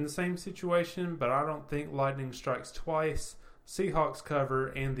year in the same situation, but I don't think lightning strikes twice. Seahawks cover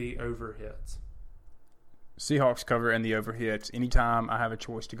and the over hits. Seahawks cover and the over hits. Anytime I have a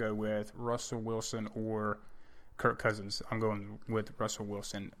choice to go with Russell Wilson or Kirk Cousins, I'm going with Russell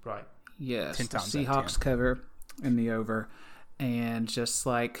Wilson. Right. Yes, 10 the times out of Seahawks 10. cover in the over. And just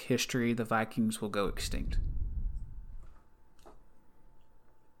like history, the Vikings will go extinct.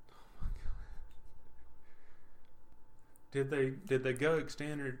 Did they go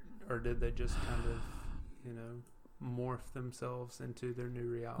extend or did they just kind of, morph themselves into their new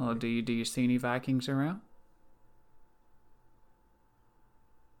reality? Well, do you see any Vikings around?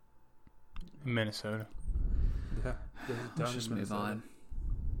 Minnesota. Yeah. Let's just move on.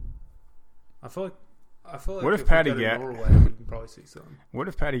 I feel like What if we Patty go to Ga- Norway, we can probably see something. What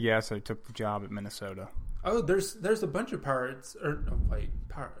if Patty Gasso took the job at Minnesota? Oh, there's a bunch of Pirates.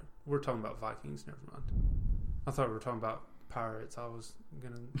 Pirate. We're talking about Vikings. Never mind. I thought we were talking about Pirates. I was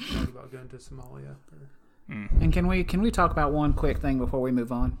gonna talk about going to Somalia. And can we talk about one quick thing before we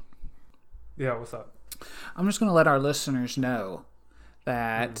move on? Yeah, what's up? I'm just going to let our listeners know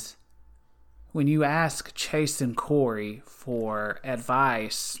that when you ask Chase and Corey for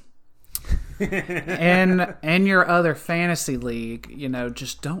advice in your other fantasy league,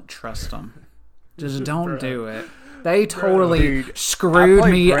 just don't trust them. Just don't do it. They totally screwed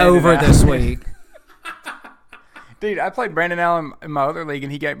me Brandon over Allen. this week. Dude, I played Brandon Allen in my other league,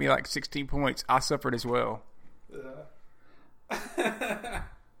 and he gave me like 16 points. I suffered as well.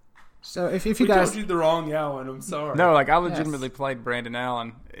 So if you We guys, told you the wrong Allen. I'm sorry. No, like I legitimately played Brandon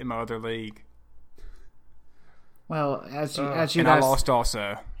Allen in my other league, well, as you and guys, I lost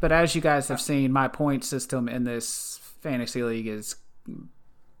also. but as you guys have seen, my point system in this fantasy league is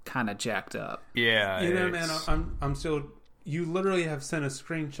kind of jacked up. Yeah, man, I'm still. You literally have sent us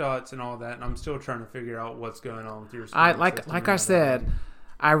screenshots and all that, and I'm still trying to figure out what's going on with your. Like I said,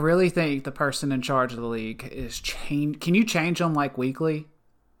 I really think the person in charge of the league is change. Can you change them like weekly?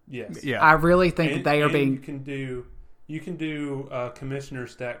 Yes. Yeah. I really think And, that they are and being. You can do commissioner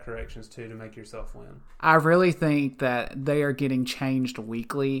stat corrections too to make yourself win. I really think that they are getting changed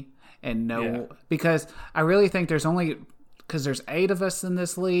weekly, and because I really think there's 8 of us in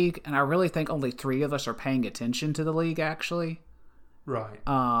this league, and I really think only 3 of us are paying attention to the league actually. Right.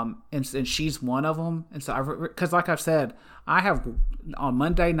 And she's one of them, and so because like I've said, I have on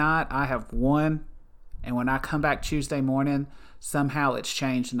Monday night I have won, and when I come back Tuesday morning, somehow it's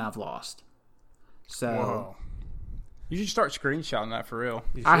changed and I've lost. So. Whoa. You should start screenshotting that for real.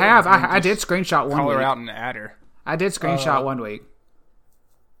 I have. I did screenshot one Call week. her out and add her. I did screenshot 1 week.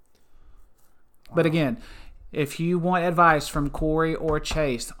 But again, if you want advice from Corey or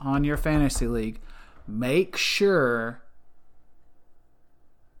Chase on your fantasy league, make sure.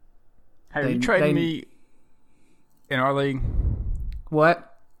 Hey, are you trading me in our league?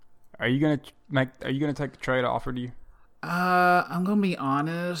 What? Are you gonna take the trade I offered you? I'm gonna be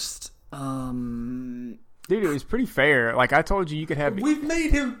honest. Dude, it was pretty fair. Like I told you, you could have. We've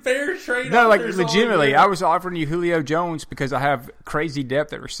made him fair trade. No, like offers all legitimately, year. I was offering you Julio Jones because I have crazy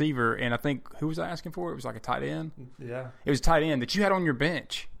depth at receiver, and I think who was I asking for? It was like a tight end. Yeah. It was a tight end that you had on your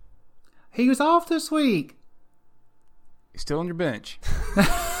bench. He was off this week. He's still on your bench.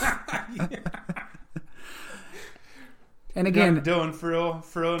 And again, Dylan,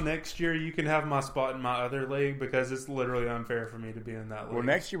 for real, next year you can have my spot in my other league because it's literally unfair for me to be in that league. Well,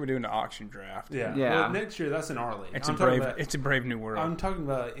 next year we're doing the auction draft. Yeah. Yeah. Well, next year that's in our league. It's I'm a talking brave. about- It's a brave new world. I'm talking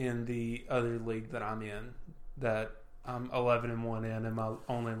about in the other league that I'm in, that I'm 11-1 in, and my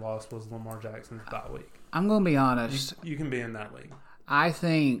only loss was Lamar Jackson's bye week. I'm gonna be honest. You can be in that league. I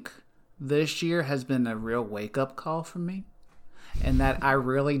think this year has been a real wake up call for me, and that I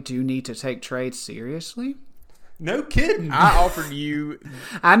really do need to take trades seriously. No kidding. I offered you.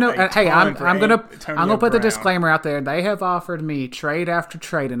 I know. a Hey, ton I'm for gonna Antonio put the Brown. disclaimer out there. They have offered me trade after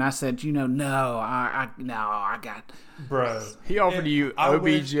trade, and I said, no, I got. Bro. He offered you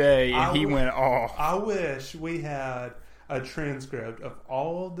OBJ, and he went off. I wish we had a transcript of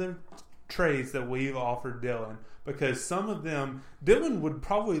all the trades that we've offered Dylan, because some of them, Dylan would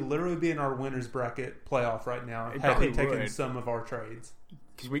probably literally be in our winners bracket playoff right now had probably he taken would. some of our trades.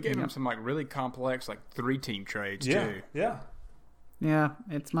 Because we gave him some like really complex, like 3-team trades Yeah, too. yeah. Yeah,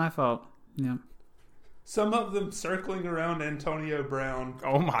 it's my fault. Yeah. Some of them circling around Antonio Brown.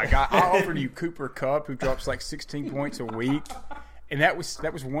 Oh my God! I offered you Cooper Kupp, who drops like 16 points a week, and that was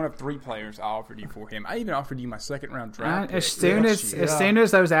one of 3 players I offered you for him. I even offered you my 2nd-round draft pick. As soon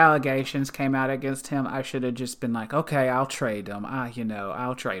as those allegations came out against him, I should have just been like, okay, I'll trade him.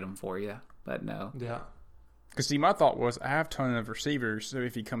 I'll trade him for you. But no. Yeah. Because see, my thought was I have a ton of receivers, so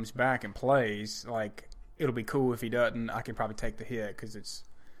if he comes back and plays, like it'll be cool. If he doesn't, I can probably take the hit because it's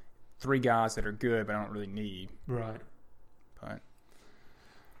 3 guys that are good, but I don't really need. Right. But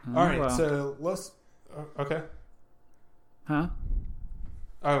all right, well. so let's. Okay. Huh?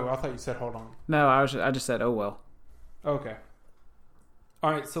 Oh, I thought you said hold on. No, I just said, oh well. Okay.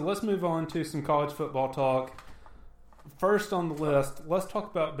 All right, so let's move on to some college football talk. First on the list, let's talk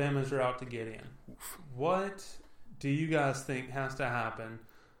about Bama's route to get in. What do you guys think has to happen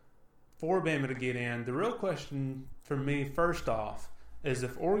for Bama to get in? The real question for me, first off, is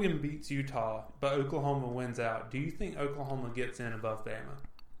if Oregon beats Utah but Oklahoma wins out, do you think Oklahoma gets in above Bama?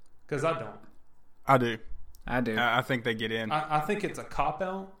 Because I don't. I do. I I think they get in. I think it's a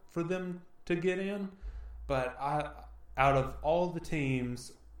cop-out for them to get in, but out of all the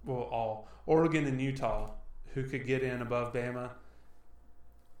teams, Oregon and Utah, who could get in above Bama,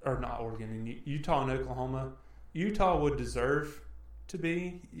 or not Oregon and Utah and Oklahoma, Utah would deserve to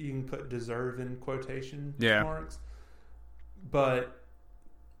be. You can put deserve in quotation marks, but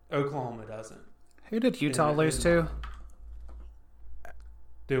Oklahoma doesn't. Who did Utah lose to?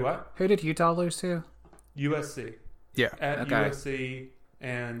 Do what? Who did Utah lose to? USC. Yeah. At Okay. USC,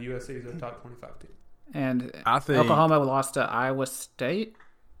 and USC is a top 25 team. And I think Oklahoma lost to Iowa State?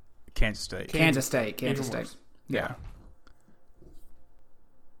 Kansas State. Kansas State. Even worse. Yeah.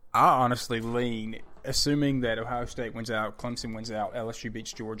 I honestly lean, assuming that Ohio State wins out, Clemson wins out, LSU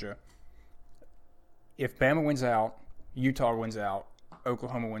beats Georgia. If Bama wins out, Utah wins out,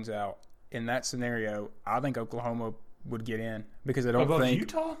 Oklahoma wins out, in that scenario, I think Oklahoma would get in because I don't Above think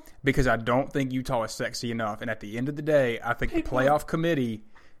Utah? because I don't think Utah is sexy enough. And at the end of the day, I think the playoff committee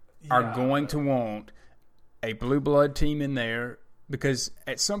are going to want a blue blood team in there because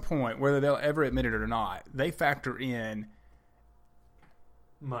at some point, whether they'll ever admit it or not, they factor in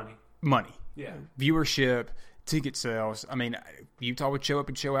money, Yeah. viewership, ticket sales. I mean, Utah would show up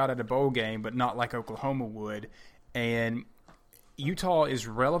and show out at a bowl game, but not like Oklahoma would. And Utah is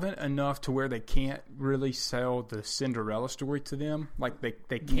relevant enough to where they can't really sell the Cinderella story to them. Like they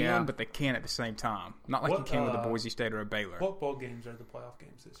can, but they can't at the same time. Not like you can with a Boise State or a Baylor. What bowl games are the playoff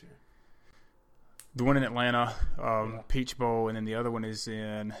games this year? The one in Atlanta, Peach Bowl, and then the other one is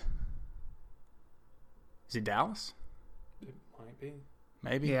in. Is it Dallas? It might be.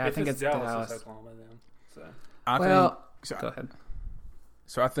 Maybe. Yeah, I If think it's it's Dallas. Dallas. It's Oklahoma then. So Go ahead.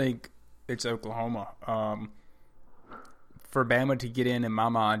 So I think it's Oklahoma. For Bama to get in my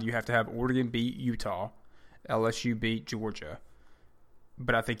mind, you have to have Oregon beat Utah, LSU beat Georgia.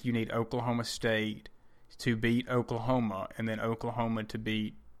 But I think you need Oklahoma State to beat Oklahoma, and then Oklahoma to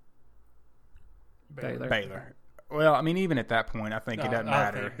beat Baylor. Well, I mean, even at that point, I think it doesn't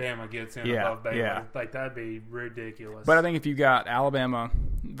matter. I think Bama gets in Yeah, above Baylor. yeah. Like, that'd be ridiculous. But I think if you got Alabama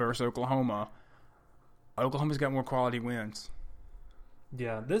versus Oklahoma, Oklahoma's got more quality wins.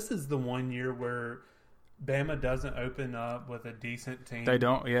 Yeah, this is the one year where Bama doesn't open up with a decent team. They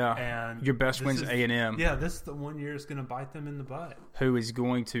don't, yeah. And your best this wins is- A&M. Yeah, this is the one year it's going to bite them in the butt. Who is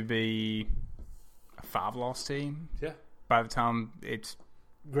going to be a 5-loss team Yeah. by the time it's...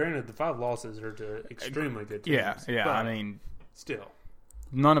 Granted, the 5 losses are to extremely good teams. Yeah. but I mean, still.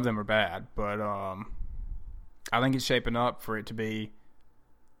 none of them are bad, but I think it's shaping up for it to be...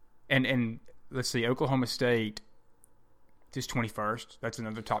 And let's see, Oklahoma State is 21st. That's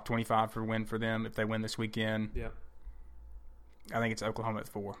another top 25 for win for them if they win this weekend. Yeah. I think it's Oklahoma at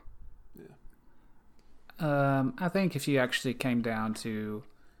 4. I think if you actually came down to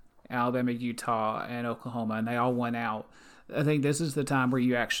Alabama, Utah, and Oklahoma, and they all went out, I think this is the time where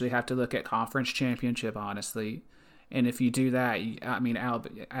you actually have to look at conference championship, honestly. And if you do that, I mean,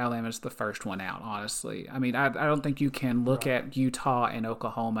 Alabama's the first one out, honestly. I mean, I don't think you can look at Utah and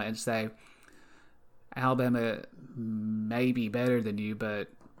Oklahoma and say, Alabama may be better than you, but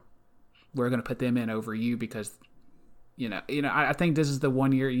we're going to put them in over you because, I think this is the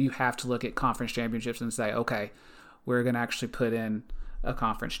one year you have to look at conference championships and say, okay, we're going to actually put in a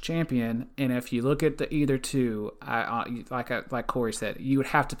conference champion. And if you look at the either two, like Corey said, you would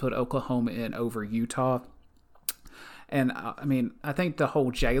have to put Oklahoma in over Utah. And I think the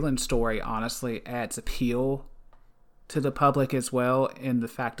whole Jalen story honestly adds appeal to the public as well in the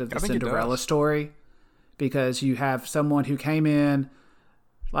fact of the Cinderella story, because you have someone who came in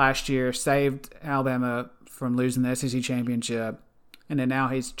last year, saved Alabama from losing the SEC championship, and then now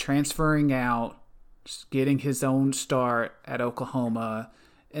he's transferring out just getting his own start at Oklahoma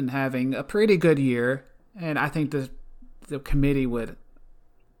and having a pretty good year. And I think the committee would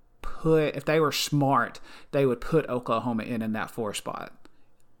put, if they were smart, they would put Oklahoma in that 4 spot.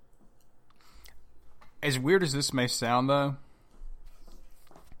 As weird as this may sound, though,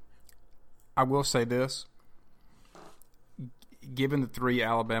 I will say this. Given the 3,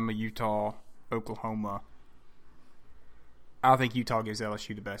 Alabama, Utah, Oklahoma, I think Utah gives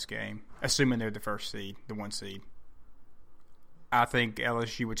LSU the best game, assuming they're the first seed, the 1 seed. I think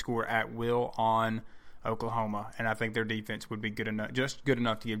LSU would score at will on Oklahoma, and I think their defense would be good enough, just good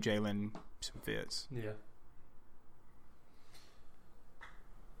enough to give Jalen some fits. Yeah.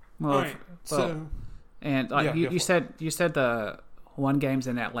 Well, All right. So, and like Yeah, you said the 1 game's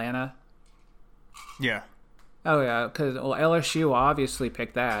in Atlanta. Yeah. Oh yeah, because LSU obviously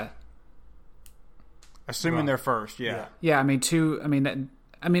picked that. Assuming Right. they're first, yeah. Yeah, I mean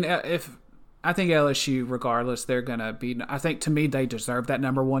if I think LSU, regardless, they're gonna be. I think to me they deserve that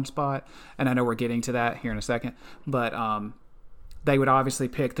number 1 spot, and I know we're getting to that here in a second. But they would obviously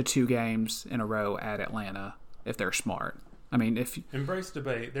pick the 2 games in a row at Atlanta if they're smart. I mean, if embrace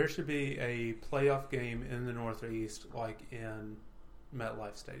debate. There should be a playoff game in the Northeast, like in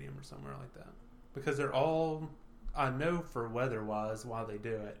MetLife Stadium or somewhere like that, because they're all. I know for weather-wise why they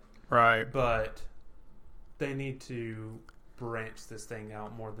do it, Right. but they need to branch this thing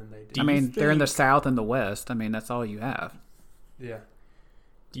out more than they do. I mean, they're in the South and the West. I mean, that's all you have. Yeah.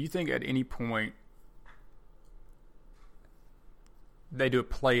 Do you think at any point they do a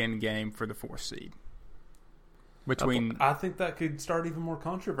play-in game for the 4th seed? Between I think that could start even more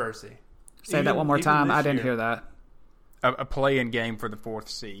controversy. Say that one more time. this I didn't year. hear that. a play-in game for the 4th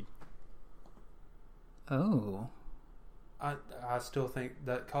seed. Oh. I still think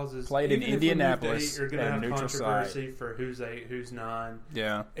that causes Played in even if we move to Indianapolis 8, you're going at to a have neutral controversy for who's 8, who's 9.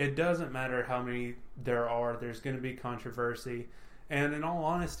 Yeah. It doesn't matter how many there are. There's going to be controversy, and in all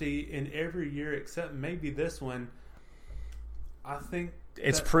honesty, in every year except maybe this one, I think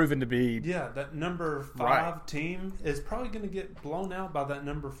It's that, proven to be that number 5 Right. team is probably going to get blown out by that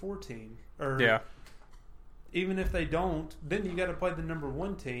number 4 team. Or yeah. even if they don't, then you got to play the number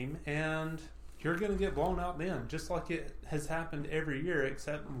 1 team, and you're going to get blown out then, just like it has happened every year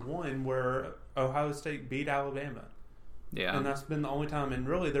except one where Ohio State beat Alabama. Yeah. And that's been the only time. And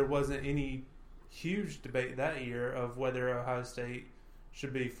really, there wasn't any huge debate that year of whether Ohio State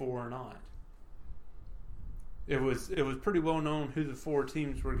should be 4 or not. It was pretty well known who the 4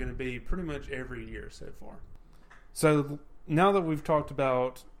 teams were going to be pretty much every year so far. So now that we've talked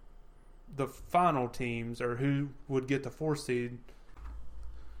about the final teams or who would get the 4 seed,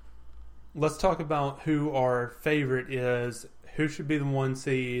 let's talk about who our favorite is, who should be the 1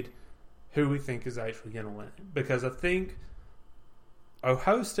 seed, who we think is actually going to win. Because I think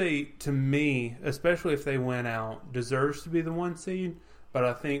Ohio State, to me, especially if they win out, deserves to be the 1 seed. But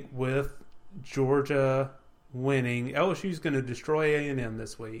I think with Georgia winning, LSU's going to destroy A&M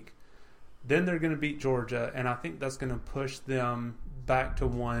this week. Then they're going to beat Georgia, and I think that's going to push them back to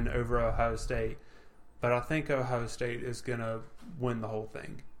 1 over Ohio State. But I think Ohio State is going to win the whole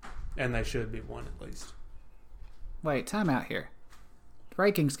thing, and they should be 1 at least. Wait, time out here.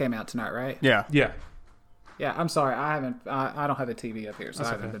 Rankings came out tonight, right? Yeah. Yeah. Yeah, I'm sorry. I don't have the TV up here, so That's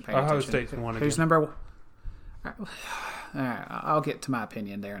I haven't okay. been paying Ohio attention. State's won Who's again. number 1? All right, I'll get to my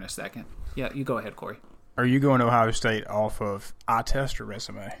opinion there in a second. Yeah, you go ahead, Corey. Are you going to Ohio State off of eye test or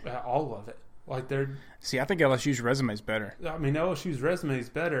resume? All of it. Like they're. See, I think LSU's resume is better. I mean, LSU's resume is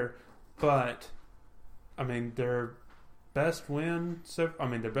better, but I mean their best win.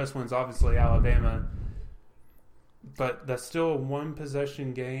 Their best win's obviously Alabama, but that's still a 1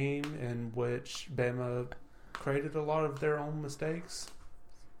 possession game in which Bama created a lot of their own mistakes.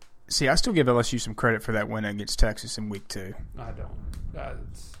 See, I still give LSU some credit for that win against Texas in week 2. I don't.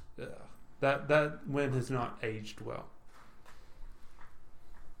 That win has not aged well.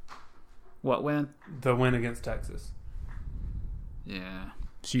 What win? The win against Texas. Yeah.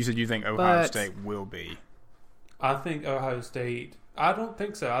 So you said you think Ohio But- State will be. I think Ohio State. I don't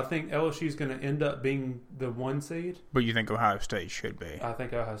think so. I think LSU is going to end up being the 1 seed. But you think Ohio State should be. I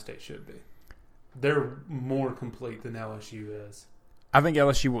think Ohio State should be. They're more complete than LSU is. I think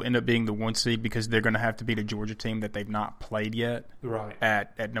LSU will end up being the 1 seed because they're going to have to beat a Georgia team that they've not played yet Right.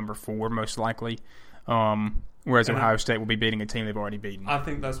 at number 4, most likely. Whereas And Ohio State will be beating a team they've already beaten I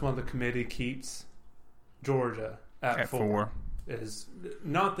think that's why the committee keeps Georgia at 4. Is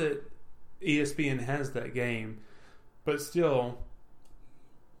not that ESPN has that game, but still,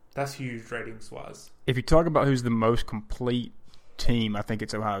 that's huge ratings wise. If you talk about who's the most complete team, I think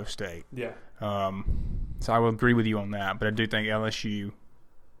it's Ohio State. Yeah. So I will agree with you on that, but I do think LSU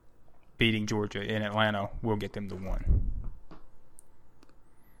beating Georgia in Atlanta will get them the 1.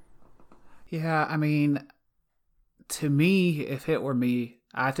 Yeah, I mean, to me, if it were me,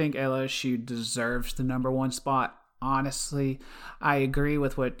 I think LSU deserves the number 1 spot. Honestly, I agree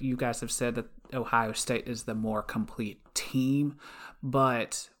with what you guys have said that Ohio State is the more complete team.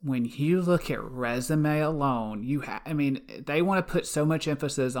 But when you look at resume alone, they want to put so much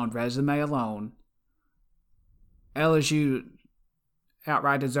emphasis on resume alone. LSU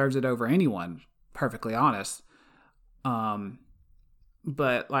outright deserves it over anyone, perfectly honest.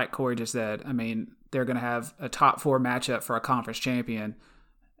 But like Corey just said, I mean, they're going to have a top 4 matchup for a conference champion.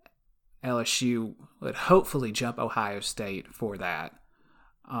 LSU would hopefully jump Ohio State for that.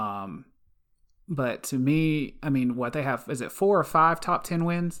 But to me, I mean, what they have, is it 4 or 5 top 10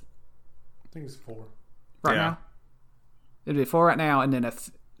 wins? I think it's 4. Right now? It'd be 4 right now, and then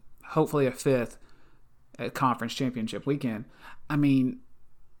hopefully a 5th at conference championship weekend. I mean,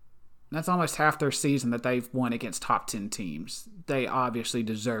 that's almost half their season that they've won against top 10 teams. They obviously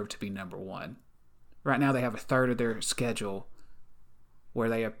deserve to be number 1. Right now they have a third of their schedule where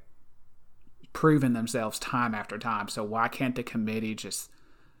they have proven themselves time after time. So why can't the committee just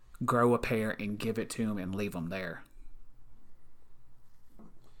grow a pair and give it to them and leave them there?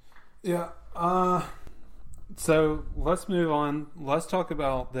 Yeah. So let's move on. Let's talk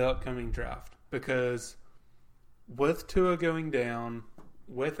about the upcoming draft, because with Tua going down,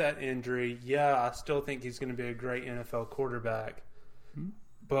 with that injury, yeah, I still think he's going to be a great NFL quarterback.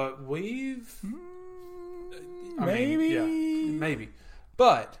 But maybe.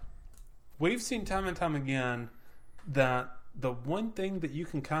 But we've seen time and time again that the one thing that you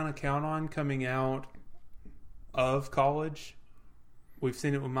can kind of count on coming out of college, we've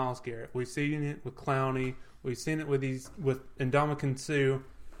seen it with Myles Garrett, we've seen it with Clowney, we've seen it with Ndamukong Suh,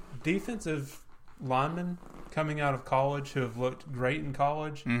 defensive linemen coming out of college who have looked great in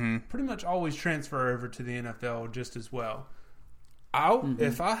college, pretty much always transfer over to the NFL just as well.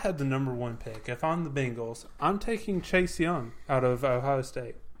 If I had the number 1 pick, if I'm the Bengals, I'm taking Chase Young out of Ohio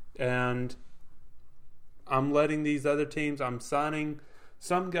State. And I'm letting these other teams, I'm signing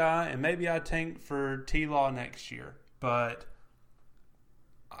some guy, and maybe I tank for T-Law next year. But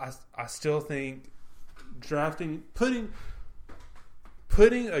I still think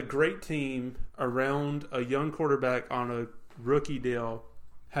putting a great team around a young quarterback on a rookie deal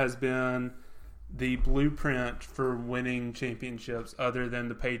has been the blueprint for winning championships, other than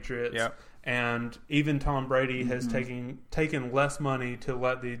the Patriots. Yep. And even Tom Brady has taken less money to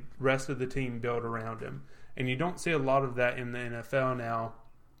let the rest of the team build around him. And you don't see a lot of that in the NFL now.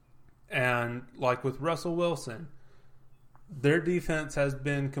 And like with Russell Wilson, their defense has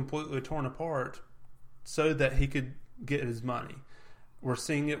been completely torn apart so that he could get his money. We're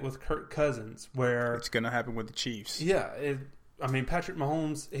seeing it with Kirk Cousins, where it's going to happen with the Chiefs. Yeah, Patrick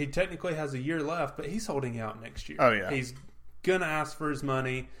Mahomes, he technically has a year left, but he's holding out next year. Oh, yeah. He's going to ask for his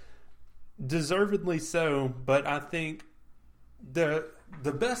money, deservedly so, but I think the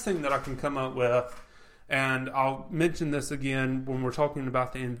best thing that I can come up with, and I'll mention this again when we're talking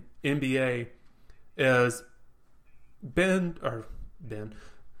about the NBA, is Bill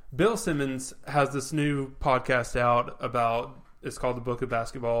Simmons has this new podcast out about, it's called The Book of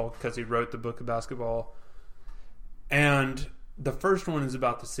Basketball, because he wrote The Book of Basketball. And the first one is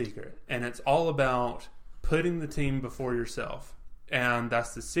about the secret, and it's all about putting the team before yourself. And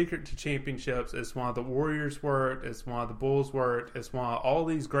that's the secret to championships. It's why the Warriors worked. It's why the Bulls worked. It's why all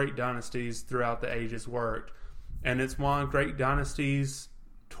these great dynasties throughout the ages worked. And it's why great dynasties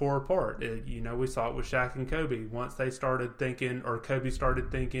tore apart. We saw it with Shaq and Kobe. Once they started thinking, or Kobe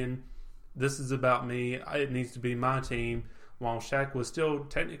started thinking, this is about me, it needs to be my team, while Shaq was still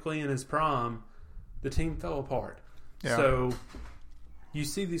technically in his prime, the team fell apart. Yeah. So you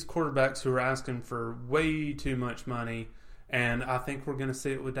see these quarterbacks who are asking for way too much money, and I think we're going to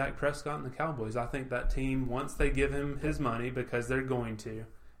see it with Dak Prescott and the Cowboys. I think that team, once they give him his money, because they're going to,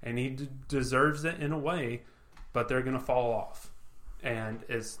 and he deserves it in a way, but they're going to fall off, and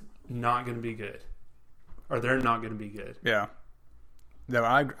it's not going to be good, or they're not going to be good. Yeah. No,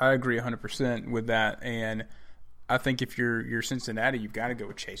 I agree 100% with that, and I think if you're Cincinnati, you've got to go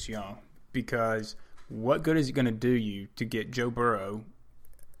with Chase Young, because what good is it going to do you to get Joe Burrow,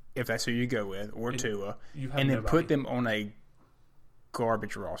 if that's who you go with, or Tua, and then put them on a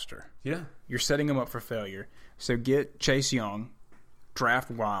garbage roster? Yeah. You're setting them up for failure. So get Chase Young,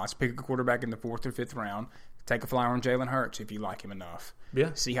 draft-wise, pick a quarterback in the 4th or 5th round, take a flyer on Jalen Hurts if you like him enough. Yeah.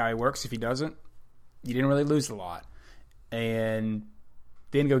 See how he works. If he doesn't, you didn't really lose a lot. And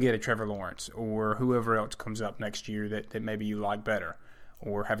then go get a Trevor Lawrence or whoever else comes up next year that maybe you like better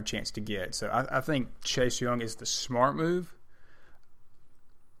or have a chance to get. So I think Chase Young is the smart move.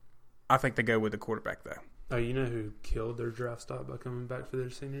 I think they go with the quarterback, though. Oh, you know who killed their draft stock by coming back for their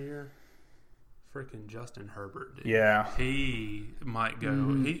senior year? Freaking Justin Herbert, dude. Yeah. He might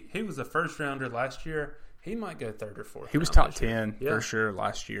go. He was a first rounder last year. He might go third or fourth. He was top 10 for sure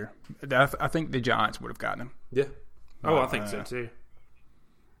last year. I think the Giants would have gotten him. Yeah. Oh, I think so too.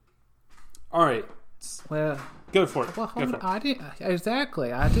 All right. Well, go for it. Well, hold on. I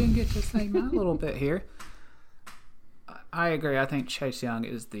didn't get to say my little bit here. I agree. I think Chase Young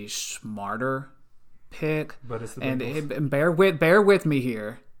is the smarter pick. But it's the and bear with me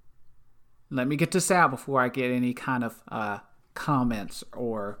here. Let me get this out before I get any kind of comments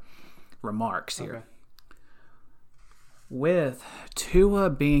or remarks here. Okay. With Tua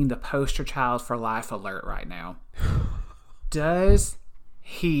being the poster child for Life Alert right now, does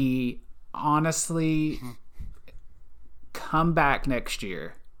he honestly come back next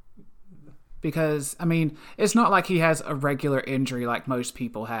year? Because, I mean, it's not like he has a regular injury like most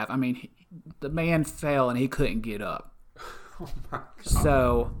people have. I mean, the man fell and he couldn't get up. Oh my God.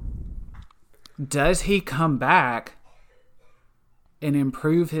 So, does he come back and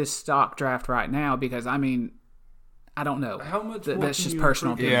improve his stock draft right now? Because, I mean, I don't know. How much more that's can just you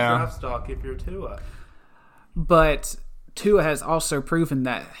personal improve opinion. your draft stock if you're Tua? But Tua has also proven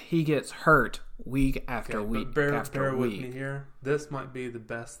that he gets hurt week after week bear after with week. me here. This might be the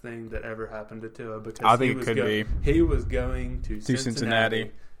best thing that ever happened to Tua because I think it could be. He was going to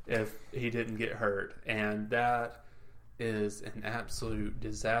Cincinnati if he didn't get hurt, and that is an absolute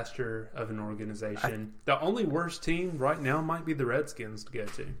disaster of an organization. The only worst team right now might be the Redskins to go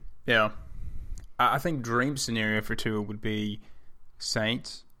to. Yeah. I think dream scenario for Tua would be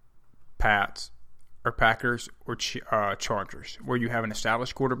Saints, Pats, or Packers, or Chargers, where you have an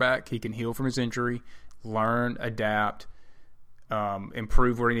established quarterback. He can heal from his injury, learn, adapt,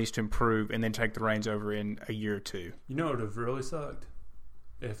 improve where he needs to improve, and then take the reins over in a year or two. You know what would have really sucked?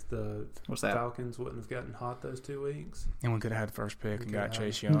 If the What's that? Falcons wouldn't have gotten hot those 2 weeks. And we could have had the first pick and got could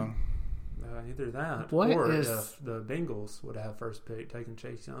have. Chase Young. Either that, What or is- if the Bengals would have first pick, taking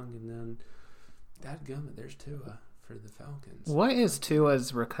Chase Young, and then dadgummit, there's Tua for the Falcons. What is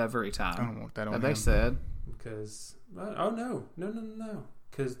Tua's recovery I time? don't want that on Have him. they said? Because no,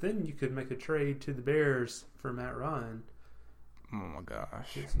 because then you could make a trade to the Bears for Matt Ryan. Oh my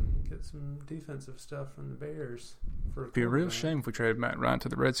gosh. Get some defensive stuff from the Bears. For It'd be a real quarterback. shame if we traded Matt Ryan to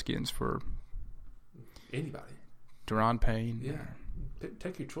the Redskins for Anybody. Deron Payne. Yeah.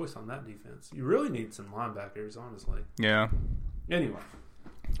 Take your choice on that defense. You really need some linebackers, honestly. Yeah. Anyway.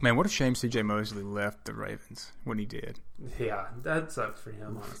 Man, what a shame C.J. Mosley left the Ravens when he did. Yeah, that sucks for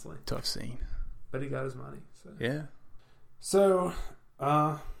him, honestly. Tough scene. But he got his money. So. Yeah. So,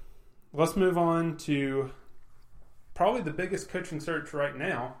 let's move on to probably the biggest coaching search right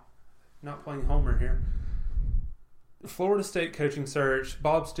now. Not playing Homer here. Florida State coaching search.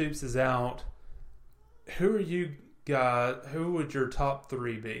 Bob Stoops is out. Who would your top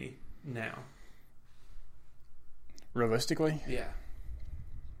 3 be now? Realistically? Yeah.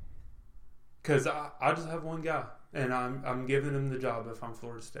 Because I just have one guy, and I'm giving him the job if I'm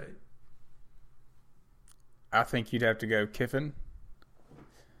Florida State. I think you'd have to go Kiffin,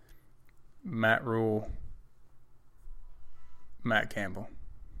 Matt Rule, Matt Campbell.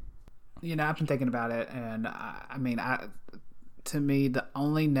 You know, I've been thinking about it, and to me, the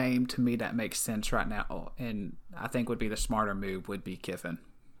only name to me that makes sense right now, and I think would be the smarter move, would be Kiffin.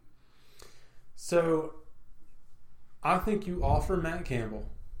 So, I think you offer Matt Campbell,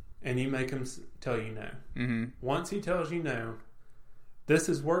 and you make him tell you no. Mm-hmm. Once he tells you no, this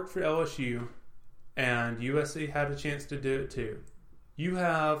has worked for LSU, and USC had a chance to do it too. You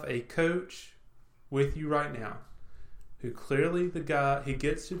have a coach with you right now who clearly he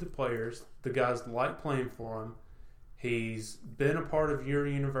gets to the players. The guys like playing for him. He's been a part of your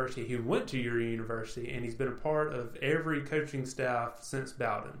university. He went to your university, and he's been a part of every coaching staff since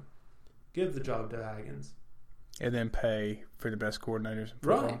Bowden. Give the job to Haggins. And then pay for the best coordinators in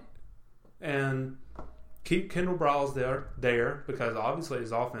football. Right. And keep Kendall Briles there because obviously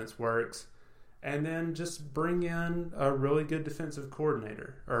his offense works. And then just bring in a really good defensive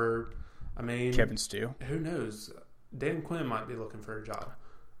coordinator. Kevin Steele. Who knows? Dan Quinn might be looking for a job.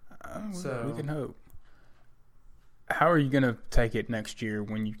 We can hope. How are you going to take it next year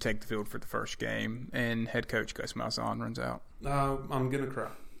when you take the field for the first game and head coach Gus Malzahn runs out? I'm going to cry.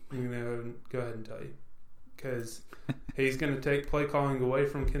 I'm going to go ahead and tell you. Because he's going to take play calling away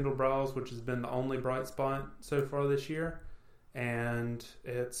from Kendall Briles, which has been the only bright spot so far this year. And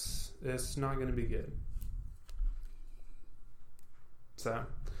it's not going to be good. So,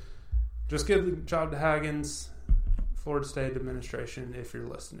 just give the job to Haggins, Florida State administration, if you're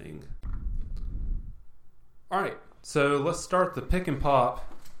listening. All right, so let's start the pick and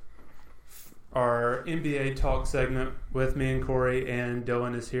pop our NBA talk segment with me and Corey, and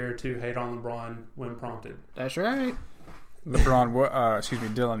Dylan is here to hate on LeBron when prompted. That's right. LeBron,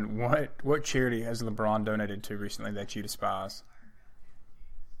 Dylan, what charity has LeBron donated to recently that you despise?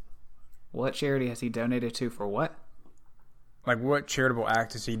 What charity has he donated to for what? Like, what charitable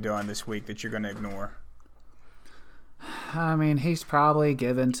act has he done this week that you're going to ignore? I mean, he's probably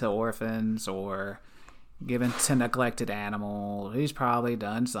given to orphans or given to neglected animals. He's probably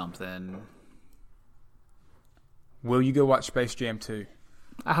done something. Will you go watch Space Jam 2?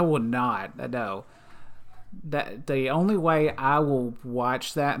 I will not. No. That the only way I will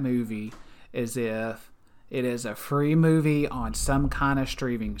watch that movie is if it is a free movie on some kind of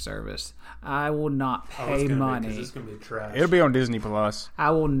streaming service. I will not pay money. It's going to be trash. It'll be on Disney Plus.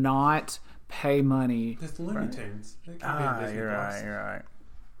 I will not pay money. It's Looney Tunes. It can be on Disney You're Plus. right.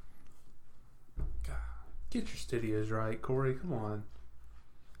 God, get your studios right, Corey. Come on.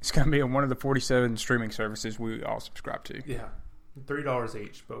 It's going to be on one of the 47 streaming services we all subscribe to. Yeah, $3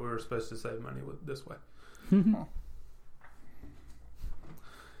 each, but we were supposed to save money this way.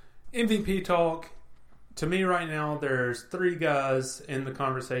 MVP talk. To me right now, there's three guys in the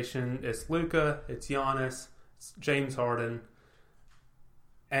conversation. It's Luka, it's Giannis, it's James Harden.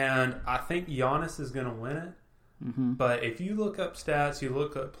 And I think Giannis is going to win it. Mm-hmm. But if you look up stats, you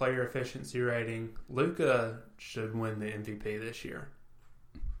look up player efficiency rating, Luka should win the MVP this year.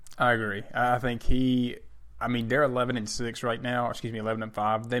 I agree. I think they're 11-6 right now.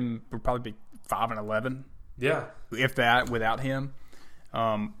 11-5. They would probably be 5-11. Yeah. If that, without him.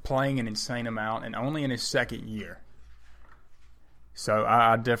 Playing an insane amount and only in his second year. So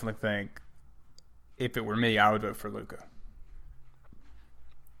I definitely think if it were me, I would vote for Luka.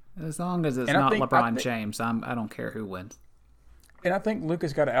 As long as it's not LeBron James, I don't care who wins. And I think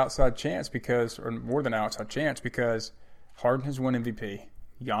Luka's got an outside chance or more than an outside chance, because Harden has won MVP,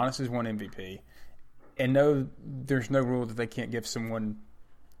 Giannis has won MVP, and there's no rule that they can't give someone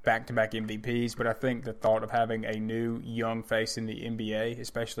back-to-back MVPs, but I think the thought of having a new young face in the NBA,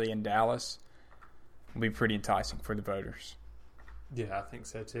 especially in Dallas, will be pretty enticing for the voters. Yeah, I think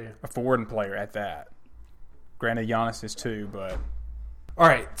so too. A forward player at that. Granted, Giannis is too, but... All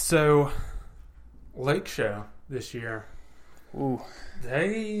right, so Lake Show this year. Ooh.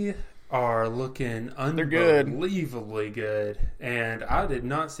 They are looking good. unbelievably good, and I did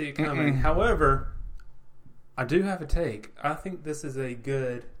not see it coming. However, I do have a take. I think this is a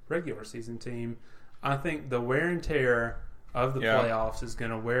good regular season team. I think the wear and tear of the playoffs is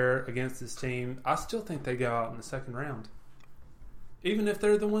going to wear against this team. I still think they go out in the second round. Even if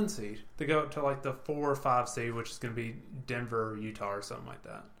they're the 1 seed. They go up to like the 4 or 5 seed, which is going to be Denver or Utah or something like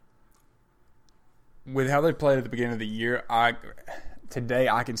that. With how they played at the beginning of the year, today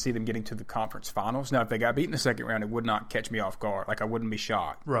I can see them getting to the conference finals. Now, if they got beat in the second round, it would not catch me off guard. Like, I wouldn't be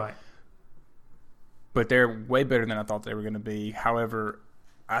shocked. Right. But they're way better than I thought they were going to be. However,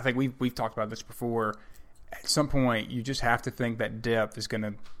 I think we've talked about this before. At some point, you just have to think that depth is going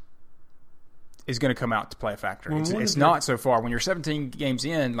to come out to play a factor. It's not so far. When you're 17 games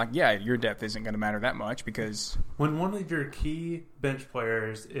in, your depth isn't going to matter that much because... When one of your key bench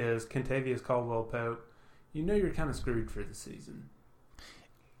players is Kentavious Caldwell-Pope, you're kind of screwed for the season.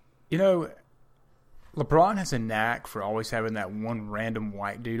 LeBron has a knack for always having that one random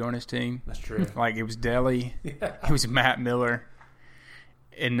white dude on his team. That's true. Like, it was Delly. Yeah. It was Matt Miller.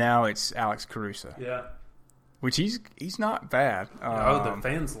 And now it's Alex Caruso. Yeah. Which he's not bad. The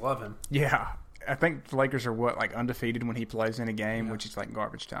fans love him. Yeah. I think the Lakers are undefeated when he plays in a game, which is like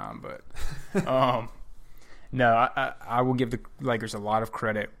garbage time. But no, I will give the Lakers a lot of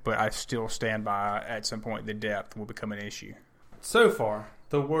credit, but I still stand by at some point the depth will become an issue. So far,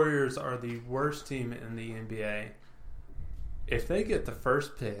 the Warriors are the worst team in the NBA. If they get the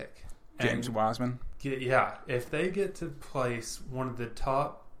first pick, James Wiseman. If they get to place one of the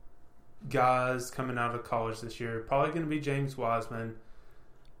top guys coming out of college this year, probably going to be James Wiseman,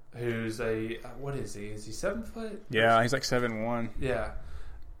 who's what is he? Is he 7 foot? Yeah, he's like 7'1". Yeah.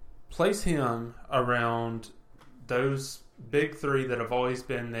 Place him around those big three that have always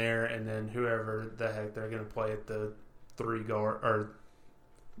been there, and then whoever the heck they're going to play at the 3 guard, or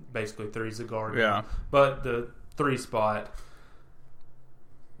basically 3's a guard. Yeah. But the 3 spot,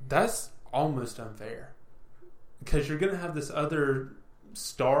 that's almost unfair. Because you're going to have this other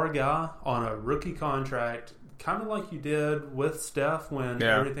star guy on a rookie contract, kind of like you did with Steph when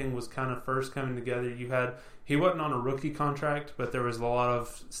everything was kind of first coming together. He wasn't on a rookie contract, but there was a lot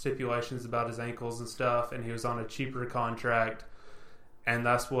of stipulations about his ankles and stuff, and he was on a cheaper contract. And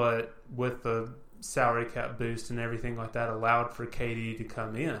that's what, with the salary cap boost and everything like that, allowed for KD to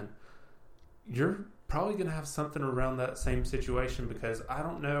come in. You're probably going to have something around that same situation, because I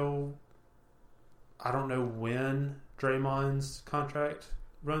don't know I don't know when Draymond's contract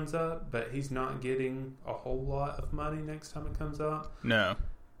runs up, but he's not getting a whole lot of money next time it comes up. No.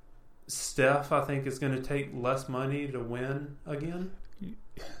 Steph, I think, is going to take less money to win again.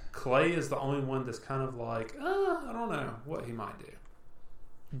 Clay is the only one that's kind of like, I don't know what he might do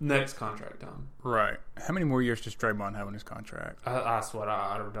next contract time. Right. How many more years does Draymond have on his contract? That's what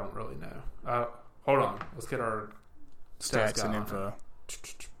I don't really know. Hold on. Let's get our Stats and info.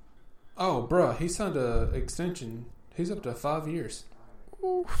 Oh, bruh, he signed an extension. He's up to 5 years.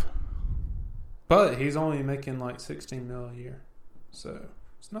 Oof. But he's only making like $16 million a year. So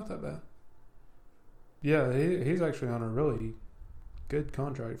it's not that bad. Yeah, he's actually on a really good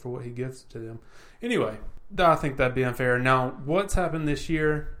contract for what he gives to them. Anyway, I think that'd be unfair. Now, what's happened this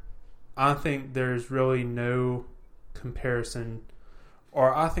year, I think there's really no comparison,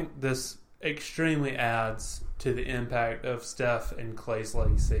 or I think this extremely adds to the impact of Steph and Clay's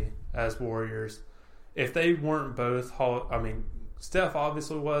legacy as Warriors. If they weren't both Steph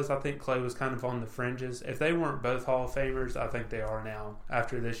obviously was. I think Clay was kind of on the fringes. If they weren't both Hall of Famers, I think they are now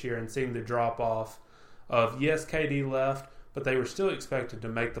after this year, and seeing the drop off of, yes, KD left, but they were still expected to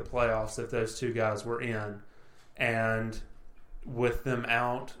make the playoffs if those two guys were in. And with them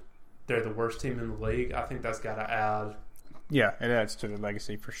out, they're the worst team in the league. I think that's got to add. Yeah, it adds to the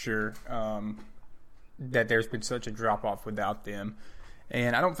legacy for sure. That there's been such a drop off without them.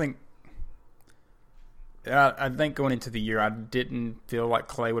 And I don't think. I think going into the year, I didn't feel like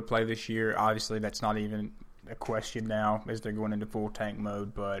Clay would play this year. Obviously, that's not even a question now as they're going into full tank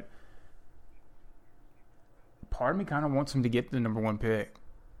mode. But part of me kind of wants him to get the number 1 pick.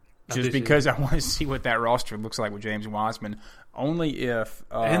 Just because I want to see what that roster looks like with James Wiseman. Only if...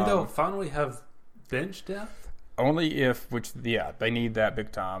 and they'll finally have bench depth? Only if, they need that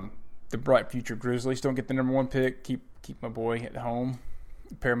big time. The bright future Grizzlies don't get the number 1 pick. Keep my boy at home.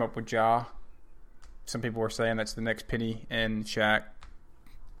 Pair him up with Ja. Some people are saying that's the next Penny and Shaq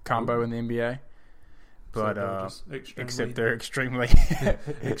combo in the NBA. But except they're extremely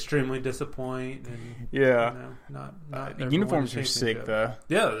extremely disappointed. And, not uniforms are sick though.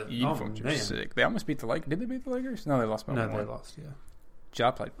 Yeah, the uniforms are sick. They almost beat the Lakers. Did they beat the Lakers? No, they lost by 1. No, they lost. Yeah. Ja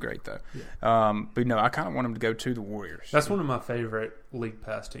played great though. Yeah. But no, I kind of want him to go to the Warriors. That's one of my favorite league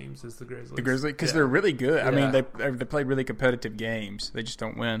pass teams is the Grizzlies. The Grizzlies, because they're really good. Yeah. I mean, they play really competitive games. They just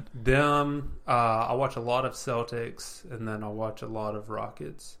don't win. Them, I watch a lot of Celtics, and then I watch a lot of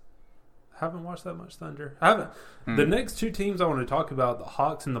Rockets. Haven't watched that much Thunder. I haven't. The next two teams I want to talk about, the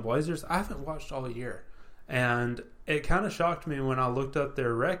Hawks and the Blazers, I haven't watched all year. And it kind of shocked me when I looked up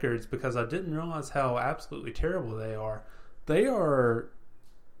their records because I didn't realize how absolutely terrible they are. They are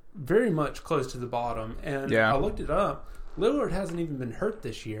very much close to the bottom. And I looked it up. Lillard hasn't even been hurt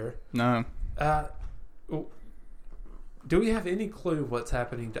this year. No. Do we have any clue what's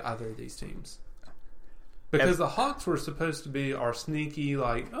happening to either of these teams? Because the Hawks were supposed to be our sneaky,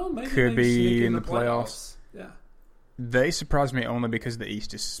 maybe could be in the playoffs. Yeah. They surprised me only because the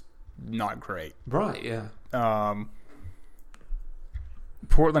East is not great. Right, yeah.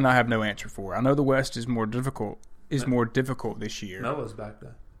 Portland, I have no answer for. I know the West is more difficult this year. Melo's back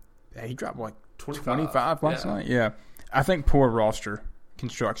there. Yeah, he dropped 25 last night? Yeah. I think poor roster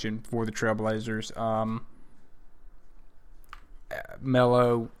construction for the Trailblazers.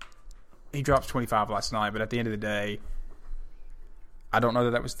 Melo, he drops 25 last night, but at the end of the day, I don't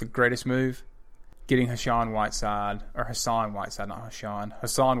know that was the greatest move. Getting Hassan Whiteside,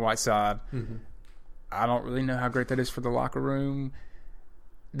 mm-hmm. I don't really know how great that is for the locker room.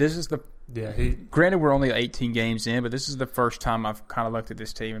 This is granted, we're only 18 games in, but this is the first time I've kind of looked at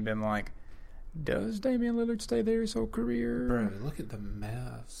this team and been like, does Damian Lillard stay there his whole career? Bro, look at the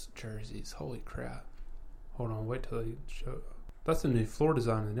Mavs jerseys. Holy crap. Hold on, wait till they show. That's the new floor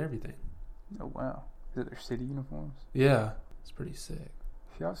design and everything. Oh, wow. Is it their city uniforms? Yeah, it's pretty sick.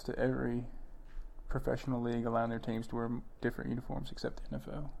 Shouts to every professional league allowing their teams to wear different uniforms except the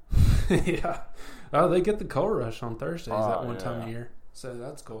NFL. Yeah. Oh, they get the color rush on Thursdays that one time a year. So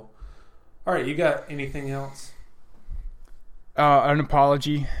that's cool. All right, you got anything else? An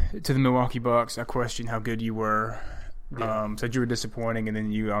apology to the Milwaukee Bucks. I questioned how good you were. Yeah. Said you were disappointing, and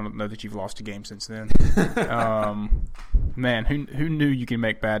then I don't know that you've lost a game since then. Man, who knew you can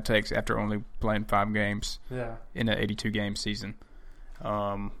make bad takes after only playing 5 games in an 82-game season?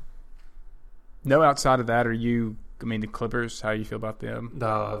 No, outside of that, the Clippers, how do you feel about them?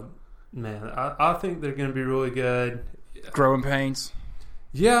 Man, I think they're going to be really good. Growing pains?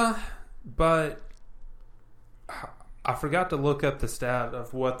 Yeah, but I forgot to look up the stat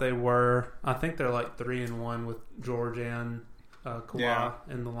of what they were. I think they're 3-1 with George and Kawhi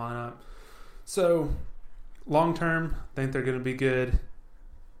in the lineup. So, long term, I think they're going to be good.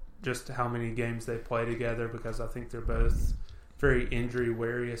 just how many games they play together, because I think they're both very injury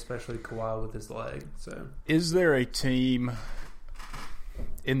wary, especially Kawhi with his leg. So, is there a team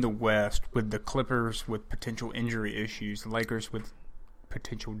in the West with the Clippers with potential injury issues, the Lakers with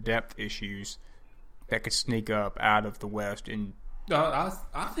potential depth issues, that could sneak up out of the West? And I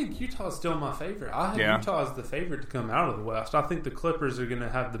think Utah's still my favorite. I have Utah as the favorite to come out of the West. I think the Clippers are going to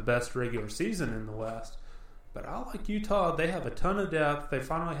have the best regular season in the West. But I like Utah. They have a ton of depth. They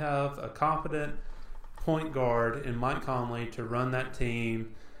finally have a competent point guard in Mike Conley to run that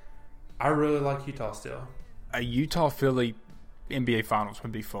team. I really like Utah still. A Utah-Philly NBA Finals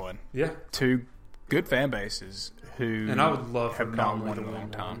would be fun. Yeah. Two good fan bases who and I would love for have not Conley won to in a long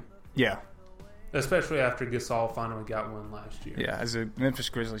win time. one. Yeah. Especially after Gasol finally got one last year. Yeah, as a Memphis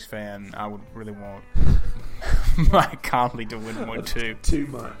Grizzlies fan, I would really want Mike Conley to win one too. 2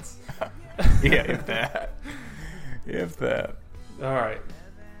 months. Yeah, if that. If that. All right.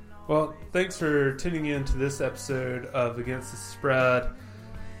 Well, thanks for tuning in to this episode of Against the Spread.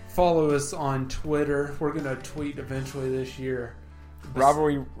 Follow us on Twitter. We're going to tweet eventually this year.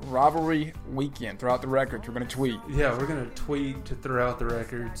 Rivalry weekend. Throughout the records, we're going to tweet. Yeah, we're going to tweet to throw out the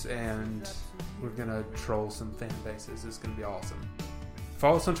records, and we're going to troll some fan bases. It's going to be awesome.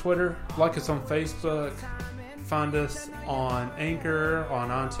 Follow us on Twitter. Like us on Facebook. Find us on Anchor, on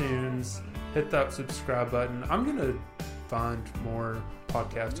iTunes. Hit that subscribe button. I'm going to find more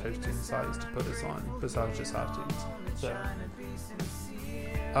podcast hosting sites to put us on besides just iTunes. So,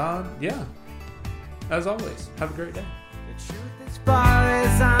 yeah. As always, have a great day. As far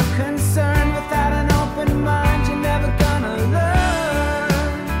as I'm concerned, without an open mind, you're never gonna learn.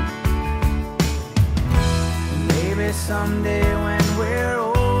 Maybe someday when